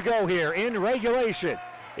 4:22 to go here in regulation.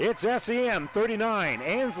 It's SEM 39,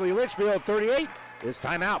 Ansley Litchfield 38. This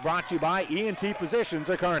timeout brought to you by E&T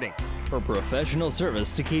Positions at Kearney. For professional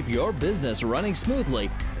service to keep your business running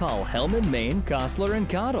smoothly, call Hellman, Maine, Kostler, and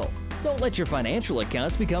Cottle. Don't let your financial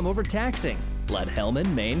accounts become overtaxing. Let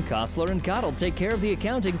Hellman, Maine, Kostler, and Cottle take care of the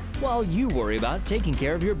accounting while you worry about taking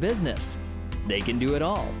care of your business. They can do it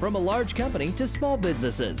all, from a large company to small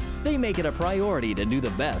businesses. They make it a priority to do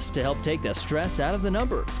the best to help take the stress out of the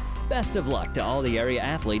numbers. Best of luck to all the area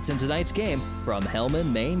athletes in tonight's game from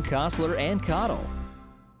Hellman, Maine, Kostler, and Cottle.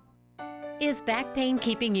 Is back pain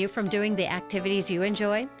keeping you from doing the activities you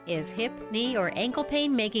enjoy? Is hip, knee, or ankle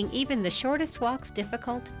pain making even the shortest walks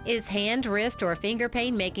difficult? Is hand, wrist, or finger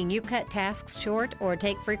pain making you cut tasks short or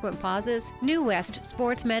take frequent pauses? New West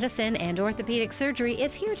Sports Medicine and Orthopedic Surgery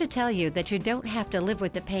is here to tell you that you don't have to live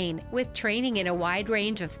with the pain. With training in a wide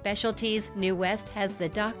range of specialties, New West has the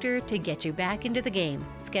doctor to get you back into the game.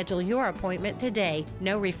 Schedule your appointment today.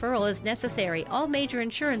 No referral is necessary. All major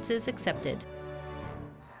insurances accepted.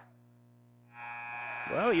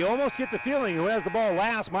 Well, you almost get the feeling who has the ball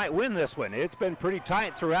last might win this one. It's been pretty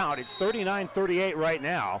tight throughout. It's 39-38 right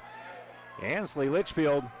now. Ansley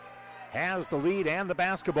Litchfield has the lead and the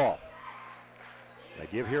basketball. They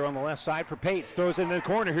give here on the left side for Pates. Throws it in the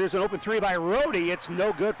corner. Here's an open three by Rohde. It's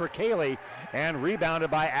no good for Kaylee, and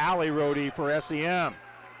rebounded by Allie Rohde for SEM.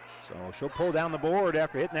 So she'll pull down the board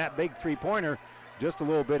after hitting that big three-pointer just a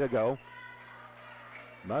little bit ago.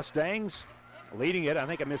 Mustangs leading it. I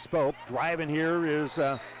think I misspoke. Driving here is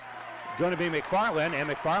going to be McFarland, and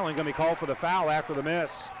McFarland going to be called for the foul after the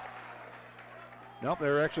miss. Nope,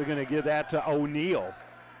 they're actually going to give that to O'Neill.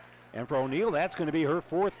 And for O'Neill, that's going to be her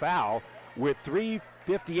fourth foul with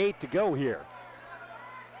 3:58 to go here.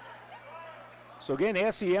 So again,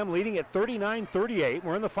 SEM leading at 39-38.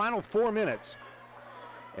 We're in the final 4 minutes.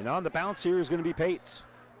 And on the bounce here is going to be Pates.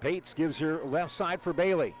 Pates gives her left side for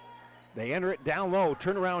Bailey. They enter it down low.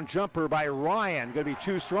 Turnaround jumper by Ryan. Going to be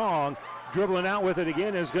too strong. Dribbling out with it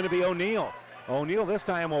again is going to be O'Neill. O'Neill this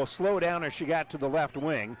time will slow down as she got to the left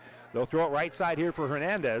wing. They'll throw it right side here for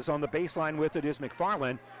Hernandez. On the baseline with it is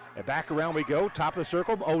McFarland. And back around we go. Top of the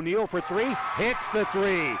circle. O'Neill for three. Hits the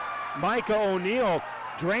three. Micah O'Neill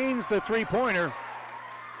drains the three-pointer.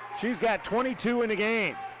 She's got 22 in the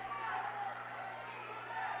game.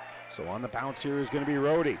 So on the bounce here is going to be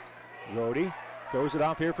Rohde. Rohde throws it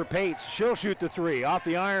off here for Pates. She'll shoot the three. Off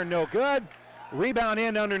the iron, no good. Rebound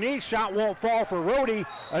in underneath. Shot won't fall for Rohde.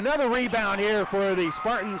 Another rebound here for the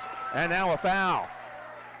Spartans, and now a foul.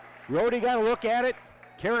 Rohde got a look at it.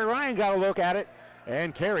 Carrie Ryan got a look at it.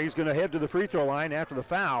 And Carrie's going to head to the free throw line after the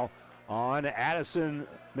foul on Addison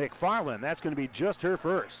McFarland. That's going to be just her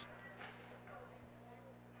first.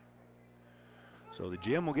 So the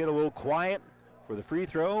gym will get a little quiet for the free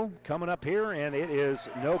throw coming up here, and it is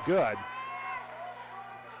no good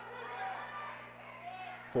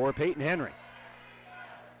for Peyton Henry.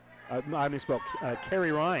 I misspoke,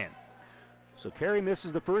 Carrie Ryan. So Carrie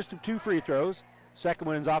misses the first of two free throws. Second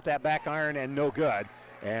one is off that back iron and no good,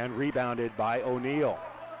 and rebounded by O'Neill.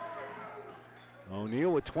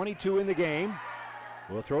 O'Neill with 22 in the game.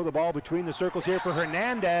 We'll throw the ball between the circles here for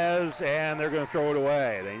Hernandez, and they're going to throw it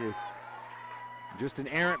away. Just an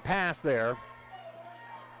errant pass there.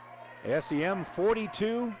 SEM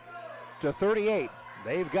 42-38.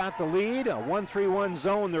 They've got the lead. A 1-3-1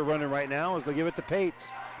 zone they're running right now as they give it to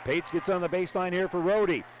Pates. Pates gets on the baseline here for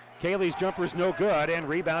Rohde. Kaylee's jumper's no good, and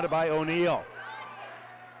rebounded by O'Neill.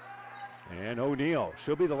 And O'Neill,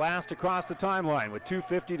 she'll be the last across the timeline with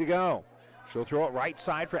 2:50 to go. She'll throw it right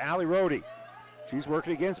side for Allie Rohde. She's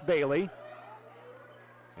working against Bailey.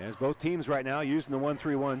 As both teams right now using the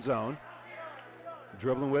 1-3-1 zone.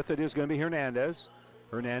 Dribbling with it is going to be Hernandez.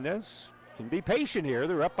 Hernandez can be patient here.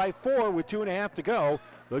 They're up by 4 with 2.5 to go.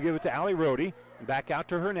 They'll give it to Allie Rohde. Back out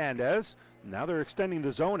to Hernandez. Now they're extending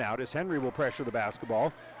the zone out as Henry will pressure the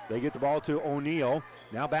basketball. They get the ball to O'Neill.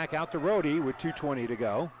 Now back out to Rohde with 2:20 to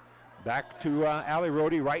go. Back to Allie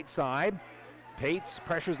Rohde right side. Pates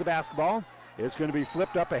pressures the basketball. It's going to be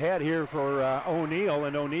flipped up ahead here for O'Neill,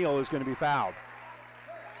 and O'Neill is going to be fouled.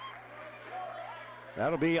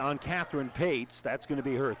 That'll be on Catherine Pates. That's going to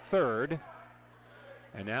be her third.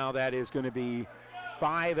 And now that is going to be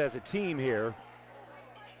 5 as a team here.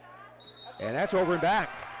 And that's over and back.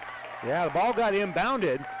 Yeah, the ball got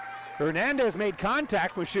inbounded. Hernandez made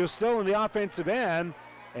contact when she was still in the offensive end,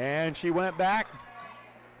 and she went back.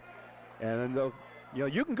 And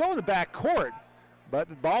you can go in the back court, but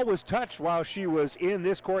the ball was touched while she was in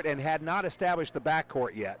this court and had not established the back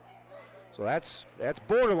court yet. So that's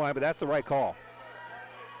borderline, but that's the right call.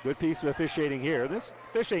 Good piece of officiating here. This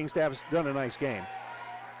officiating staff has done a nice game.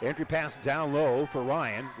 Entry pass down low for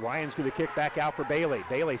Ryan. Ryan's going to kick back out for Bailey.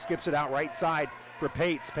 Bailey skips it out right side for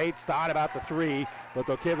Pates. Pates thought about the three, but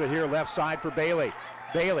they'll give it here left side for Bailey.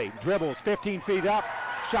 Bailey dribbles 15 feet up.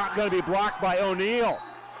 Shot going to be blocked by O'Neill.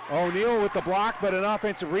 O'Neill with the block, but an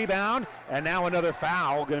offensive rebound, and now another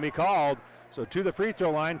foul going to be called. So to the free throw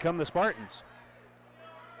line come the Spartans.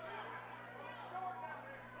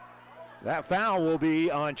 That foul will be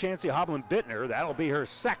on Chancey Hoblin-Bittner. That'll be her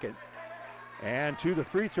second. And to the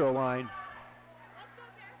free throw line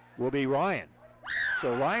will be Ryan.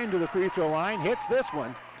 So Ryan to the free throw line, hits this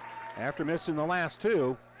one after missing the last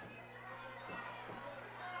two.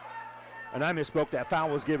 And I misspoke, that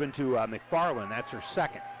foul was given to McFarland. That's her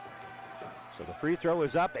second. So the free throw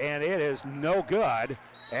is up, and it is no good.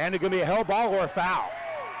 And it's going to be a held ball or a foul.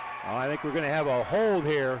 I think we're going to have a hold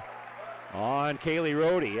here on Kaylee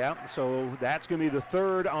Rohde. Yep. So that's going to be the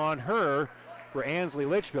third on her for Ansley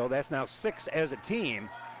Litchfield. That's now 6 as a team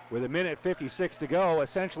with 1:56 to go.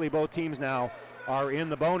 Essentially, both teams now are in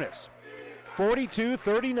the bonus.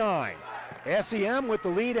 42-39. SEM with the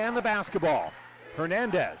lead and the basketball.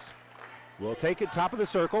 Hernandez will take it top of the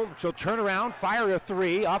circle. She'll turn around, fire a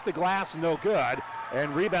three, off the glass, no good,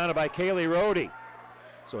 and rebounded by Kaylee Rohde.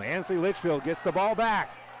 So Ansley Litchfield gets the ball back.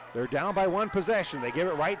 They're down by one possession. They give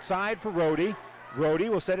it right side for Rohde. Rohde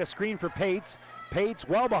will set a screen for Pates. Pates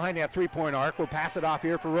well behind that three-point arc. Will pass it off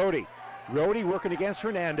here for Rohde. Rohde working against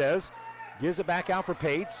Hernandez. Gives it back out for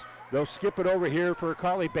Pates. They'll skip it over here for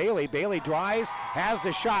Carly Bailey. Bailey drives, has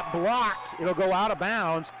the shot blocked. It'll go out of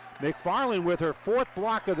bounds. McFarland with her fourth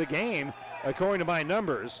block of the game, according to my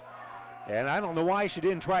numbers. And I don't know why she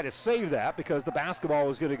didn't try to save that, because the basketball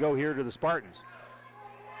is going to go here to the Spartans.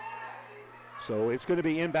 So it's going to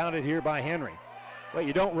be inbounded here by Henry. What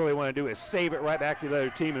you don't really want to do is save it right back to the other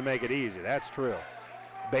team and make it easy. That's true.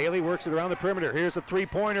 Bailey works it around the perimeter. Here's a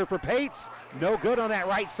three-pointer for Pates. No good on that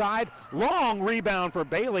right side. Long rebound for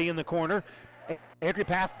Bailey in the corner. Entry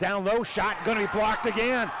pass down low. Shot going to be blocked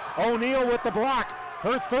again. O'Neill with the block.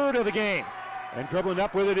 Her third of the game. And dribbling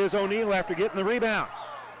up with it is O'Neill after getting the rebound.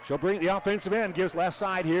 She'll bring the offensive end. Gives left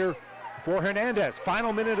side here for Hernandez.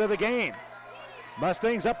 Final minute of the game.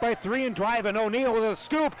 Mustangs up by 3 and driving. O'Neill with a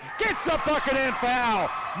scoop. Gets the bucket and foul.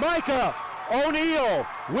 Micah O'Neill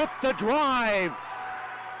with the drive.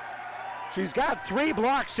 She's got 3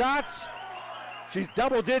 block shots. She's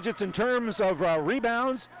double digits in terms of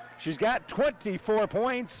rebounds. She's got 24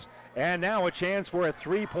 points. And now a chance for a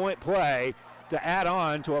 3-point play to add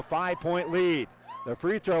on to a 5-point lead. The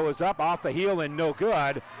free throw is up off the heel and no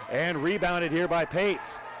good. And rebounded here by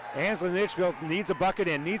Pates. Ansley Litchfield needs a bucket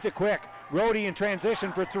in, needs it quick. Rohde in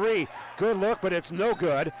transition for 3. Good look, but it's no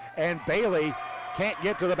good. And Bailey can't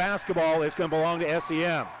get to the basketball. It's going to belong to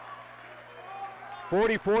SEM.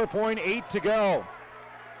 44.8 to go.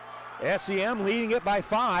 SEM leading it by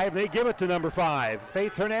 5. They give it to number 5,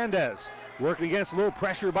 Faith Hernandez. Working against a little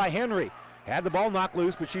pressure by Henry. Had the ball knocked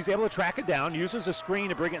loose, but she's able to track it down. Uses a screen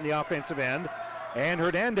to bring it in the offensive end. And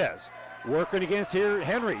Hernandez working against here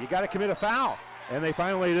Henry. You got to commit a foul. And they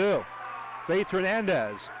finally do. Faith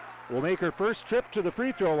Hernandez will make her first trip to the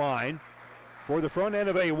free throw line for the front end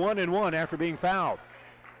of a 1-and-1 after being fouled.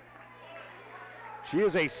 She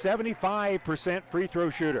is a 75% free throw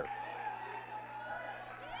shooter.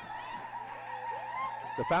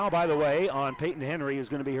 The foul, by the way, on Peyton Henry is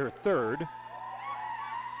going to be her third.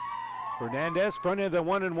 Hernandez, front end of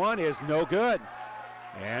the 1-and-1 is no good.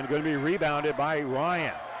 And going to be rebounded by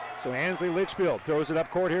Ryan. So Ansley Litchfield throws it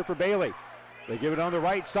up court here for Bailey. They give it on the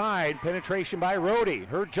right side. Penetration by Rohde.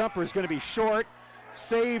 Her jumper is going to be short.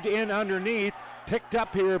 Saved in underneath. Picked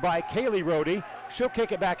up here by Kaylee Rohde. She'll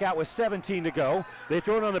kick it back out with 17 to go. They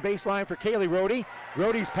throw it on the baseline for Kaylee Rohde.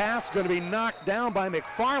 Rohde's pass is going to be knocked down by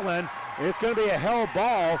McFarland. It's going to be a held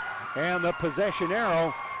ball, and the possession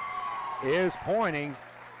arrow is pointing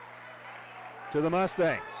to the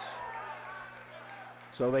Mustangs.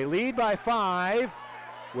 So they lead by 5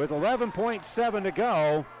 with 11.7 to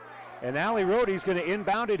go. And Allie Rohde's going to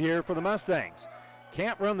inbound it here for the Mustangs.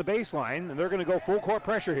 Can't run the baseline, and they're going to go full court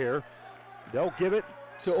pressure here. They'll give it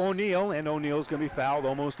to O'Neill, and O'Neill's going to be fouled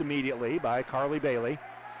almost immediately by Carly Bailey.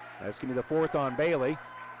 That's going to be the fourth on Bailey.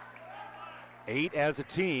 8 as a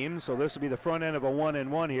team, so this will be the front end of a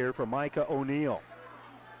 1-and-1 here for Micah O'Neill.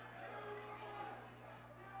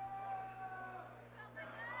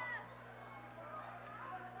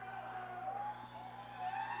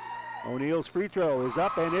 O'Neill's free throw is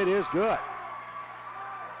up, and it is good.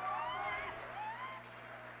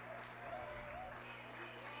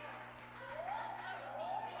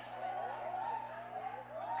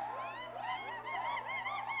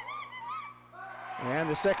 And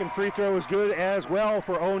the second free throw is good as well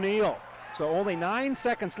for O'Neill. So only 9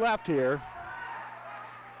 seconds left here.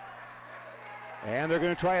 And they're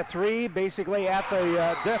going to try a three, basically at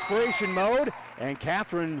the desperation mode. And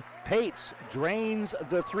Catherine Pates drains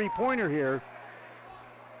the three-pointer here.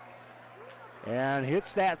 And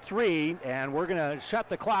hits that three. And we're going to shut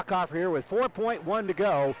the clock off here with 4.1 to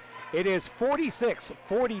go. It is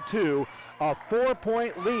 46-42, a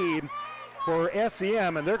 4-point lead for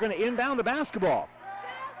SEM, and they're going to inbound the basketball.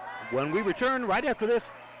 When we return right after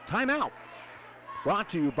this timeout. Brought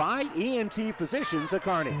to you by ENT Physicians at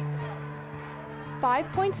Kearney.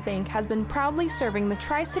 5 Points Bank has been proudly serving the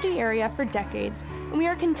Tri-City area for decades, and we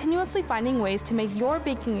are continuously finding ways to make your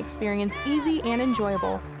banking experience easy and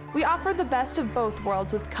enjoyable. We offer the best of both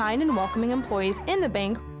worlds with kind and welcoming employees in the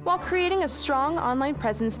bank while creating a strong online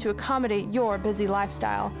presence to accommodate your busy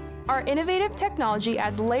lifestyle. Our innovative technology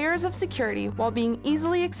adds layers of security while being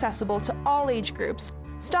easily accessible to all age groups.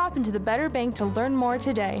 Stop into the Better Bank to learn more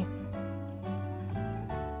today.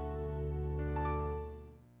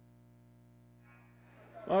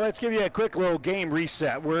 Well, let's give you a quick little game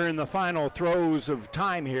reset. We're in the final throes of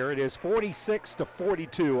time here. It is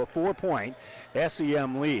 46-42, a 4-point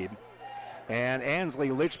SEM lead. And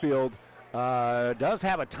Ansley Litchfield does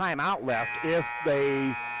have a timeout left if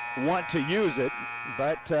they want to use it,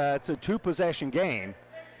 but it's a two-possession game.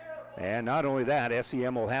 And not only that,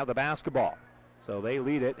 SEM will have the basketball. So they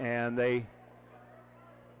lead it, and they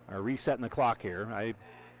are resetting the clock here.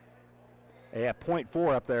 They have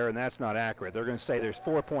 0.4 up there, and that's not accurate. They're going to say there's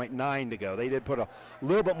 4.9 to go. They did put a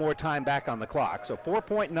little bit more time back on the clock. So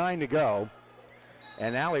 4.9 to go,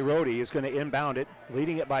 and Allie Rohde is going to inbound it,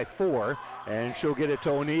 leading it by 4, and she'll get it to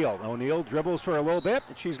O'Neill. O'Neill dribbles for a little bit,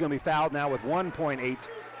 and she's going to be fouled now with 1.8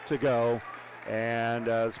 to go, and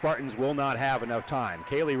the Spartans will not have enough time.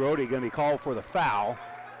 Kaylee Rohde going to be called for the foul.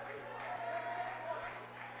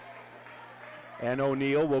 And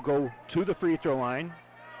O'Neill will go to the free throw line.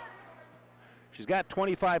 She's got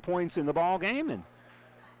 25 points in the ball game, and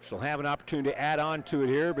she'll have an opportunity to add on to it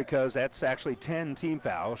here because that's actually 10 team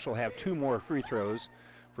fouls. She'll have 2 more free throws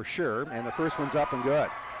for sure, and the first one's up and good.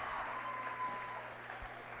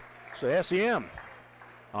 So SEM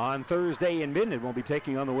on Thursday in Minden will be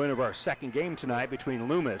taking on the win of our second game tonight between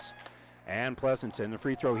Loomis and Pleasanton. The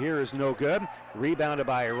free throw here is no good. Rebounded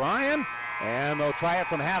by Ryan, and they'll try it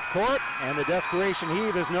from half court, and the desperation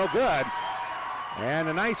heave is no good. And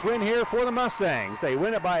a nice win here for the Mustangs. They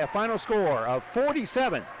win it by a final score of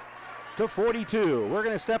 47-42. We're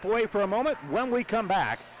going to step away for a moment. When we come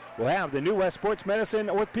back, we'll have the New West Sports Medicine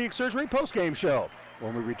Orthopedic Surgery postgame show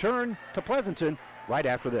when we return to Pleasanton right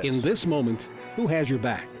after this. In this moment, who has your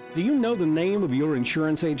back? Do you know the name of your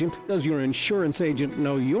insurance agent? Does your insurance agent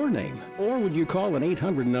know your name? Or would you call an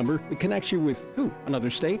 800 number that connects you with who? Another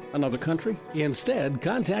state? Another country? Instead,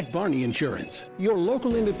 contact Barney Insurance, your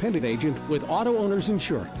local independent agent with auto owner's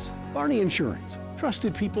insurance. Barney Insurance.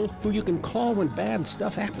 Trusted people who you can call when bad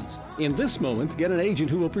stuff happens. In this moment, get an agent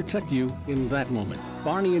who will protect you in that moment.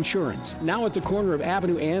 Barney Insurance, now at the corner of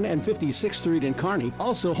Avenue N and 56th Street in Kearney,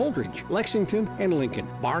 also Holdridge, Lexington, and Lincoln.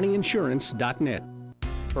 BarneyInsurance.net.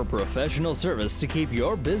 For professional service to keep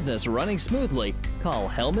your business running smoothly, call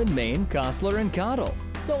Hellman, Maine, Kostler & Cottle.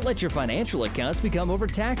 Don't let your financial accounts become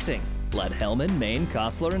overtaxing. Let Hellman, Maine,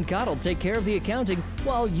 Kostler & Cottle take care of the accounting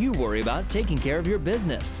while you worry about taking care of your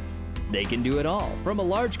business. They can do it all, from a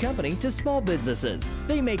large company to small businesses.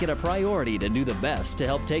 They make it a priority to do the best to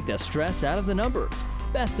help take the stress out of the numbers.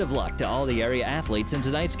 Best of luck to all the area athletes in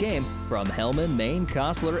tonight's game from Hellman, Maine,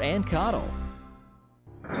 Kostler & Cottle.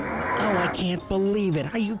 Oh, I can't believe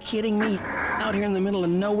it. Are you kidding me? Out here in the middle of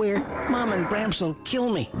nowhere? Mom and Bramps will kill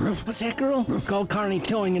me. What's that, girl? Call Kearney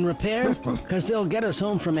Towing and Repair? Because they'll get us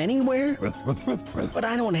home from anywhere? But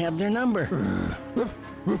I don't have their number.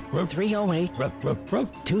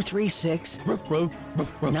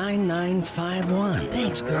 308-236-9951.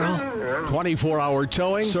 Thanks, girl. 24-hour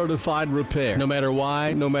towing, certified repair. No matter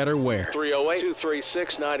why, no matter where.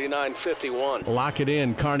 308-236-9951. Lock it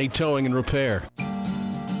in, Kearney Towing and Repair.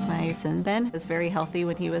 My My son Ben was very healthy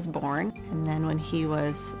when he was born, and then when he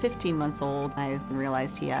was 15 months old, I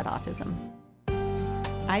realized he had autism.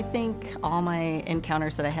 I think all my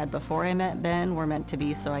encounters that I had before I met Ben were meant to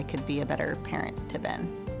be so I could be a better parent to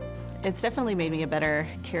Ben. It's definitely made me a better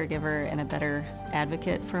caregiver and a better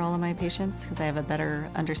advocate for all of my patients because I have a better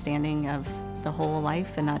understanding of the whole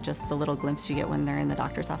life and not just the little glimpse you get when they're in the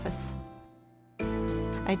doctor's office.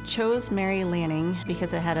 I chose Mary Lanning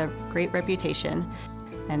because it had a great reputation,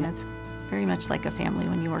 and it's very much like a family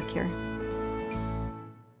when you work here.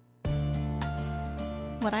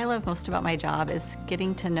 What I love most about my job is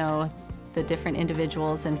getting to know the different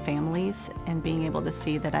individuals and families and being able to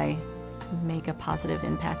see that I make a positive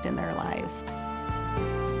impact in their lives.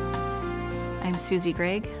 I'm Susie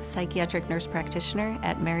Gregg, psychiatric nurse practitioner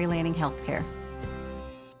at Mary Lanning Healthcare.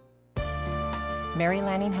 Mary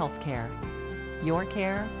Lanning Healthcare. Your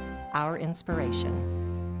care, our inspiration.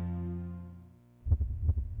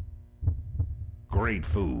 Great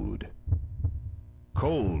food,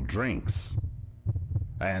 cold drinks,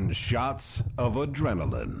 and shots of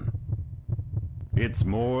adrenaline. It's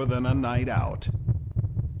more than a night out.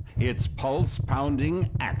 It's pulse-pounding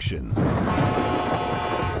action.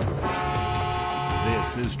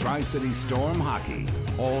 This is Tri-City Storm Hockey,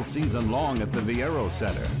 all season long at the Viero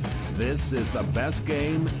Center. This is the best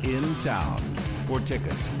game in town. For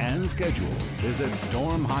tickets and schedule, visit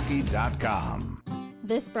stormhockey.com.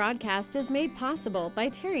 This broadcast is made possible by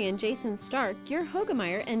Terry and Jason Stark, your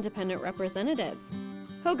Hogemeyer Independent Representatives.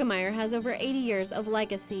 Hogemeyer has over 80 years of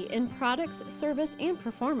legacy in products, service, and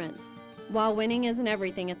performance. While winning isn't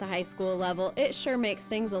everything at the high school level, it sure makes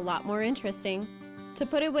things a lot more interesting. To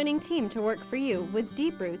put a winning team to work for you with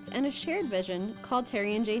deep roots and a shared vision, call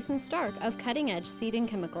Terry and Jason Stark of Cutting Edge Seed and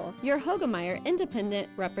Chemical, your Hogemeyer Independent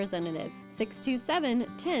Representatives,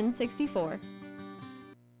 627-1064.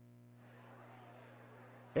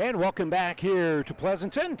 And welcome back here to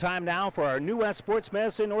Pleasanton. Time now for our New West Sports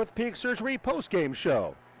Medicine Orthopedic Surgery postgame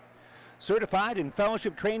show. Certified and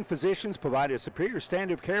fellowship-trained physicians provide a superior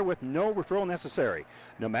standard of care with no referral necessary.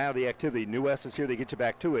 No matter the activity, New West is here to get you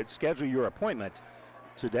back to it. Schedule your appointment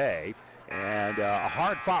today. And a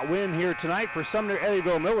hard-fought win here tonight for Sumner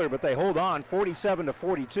Eddyville Miller, but they hold on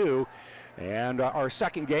 47-42. And our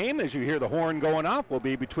second game, as you hear the horn going up, will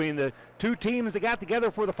be between the two teams that got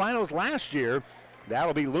together for the finals last year.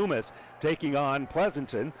 That'll be Loomis taking on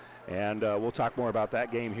Pleasanton. And we'll talk more about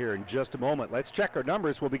that game here in just a moment. Let's check our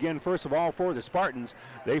numbers. We'll begin, first of all, for the Spartans.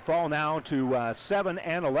 They fall now to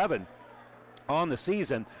 7-11 on the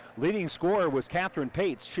season. Leading scorer was Catherine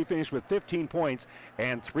Pates. She finished with 15 points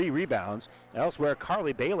and 3 rebounds. Elsewhere,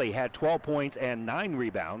 Carly Bailey had 12 points and 9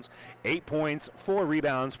 rebounds. 8 points, 4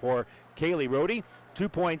 rebounds for Kaylee Rohde. 2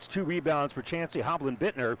 points, 2 rebounds for Chancey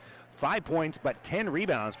Hoblin-Bittner. 5 points, but 10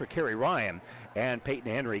 rebounds for Carrie Ryan. And Peyton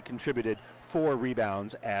Henry contributed 4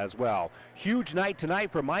 rebounds as well. Huge night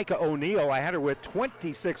tonight for Micah O'Neill. I had her with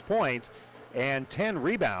 26 points and 10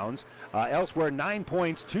 rebounds. Elsewhere, 9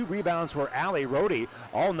 points, 2 rebounds for Allie Rohde.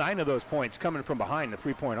 All 9 of those points coming from behind the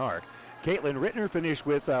three-point arc. Caitlin Rittner finished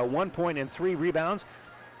with 1 point and 3 rebounds.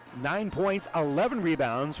 9 points, 11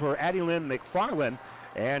 rebounds for Addie Lynn McFarland.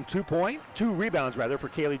 And 2 rebounds for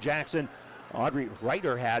Kaylee Jackson. Audrey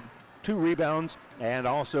Reiter had 2 rebounds, and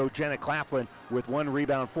also Jenna Claflin with 1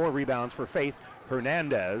 rebound, 4 rebounds for Faith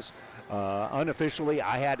Hernandez. Unofficially,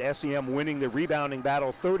 I had SEM winning the rebounding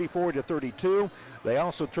battle 34-32. They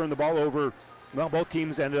also turned the ball over. Well, both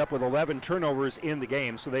teams ended up with 11 turnovers in the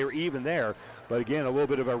game, so they were even there. But again, a little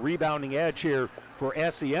bit of a rebounding edge here for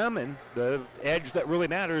SEM, and the edge that really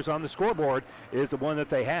matters on the scoreboard is the one that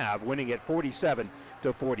they have, winning at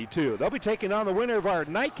 47-42. They'll be taking on the winner of our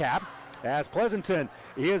nightcap, as Pleasanton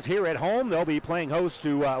is here at home. They'll be playing host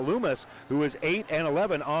to Loomis, who is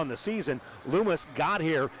 8-11 on the season. Loomis got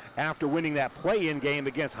here after winning that play-in game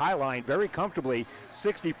against Highline very comfortably,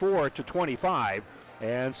 64-25.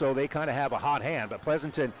 And so they kind of have a hot hand. But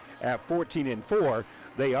Pleasanton at 14-4,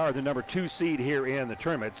 they are the number 2 seed here in the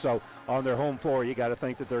tournament. So on their home floor, you got to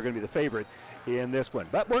think that they're going to be the favorite in this one.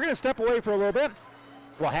 But we're going to step away for a little bit.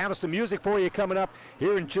 We'll have some music for you coming up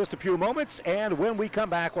here in just a few moments, and when we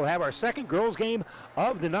come back, we'll have our second girls game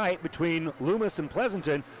of the night between Loomis and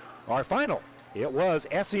Pleasanton. Our final, it was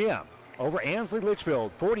SEM over Ansley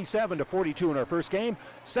Litchfield, 47-42 in our first game.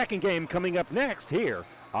 Second game coming up next here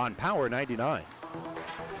on Power 99.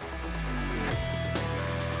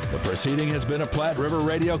 The proceeding has been a Platte River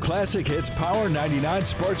Radio Classic Hits Power 99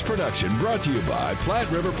 sports production brought to you by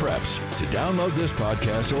Platte River Preps. To download this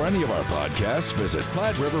podcast or any of our podcasts, visit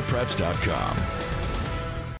PlatteRiverPreps.com.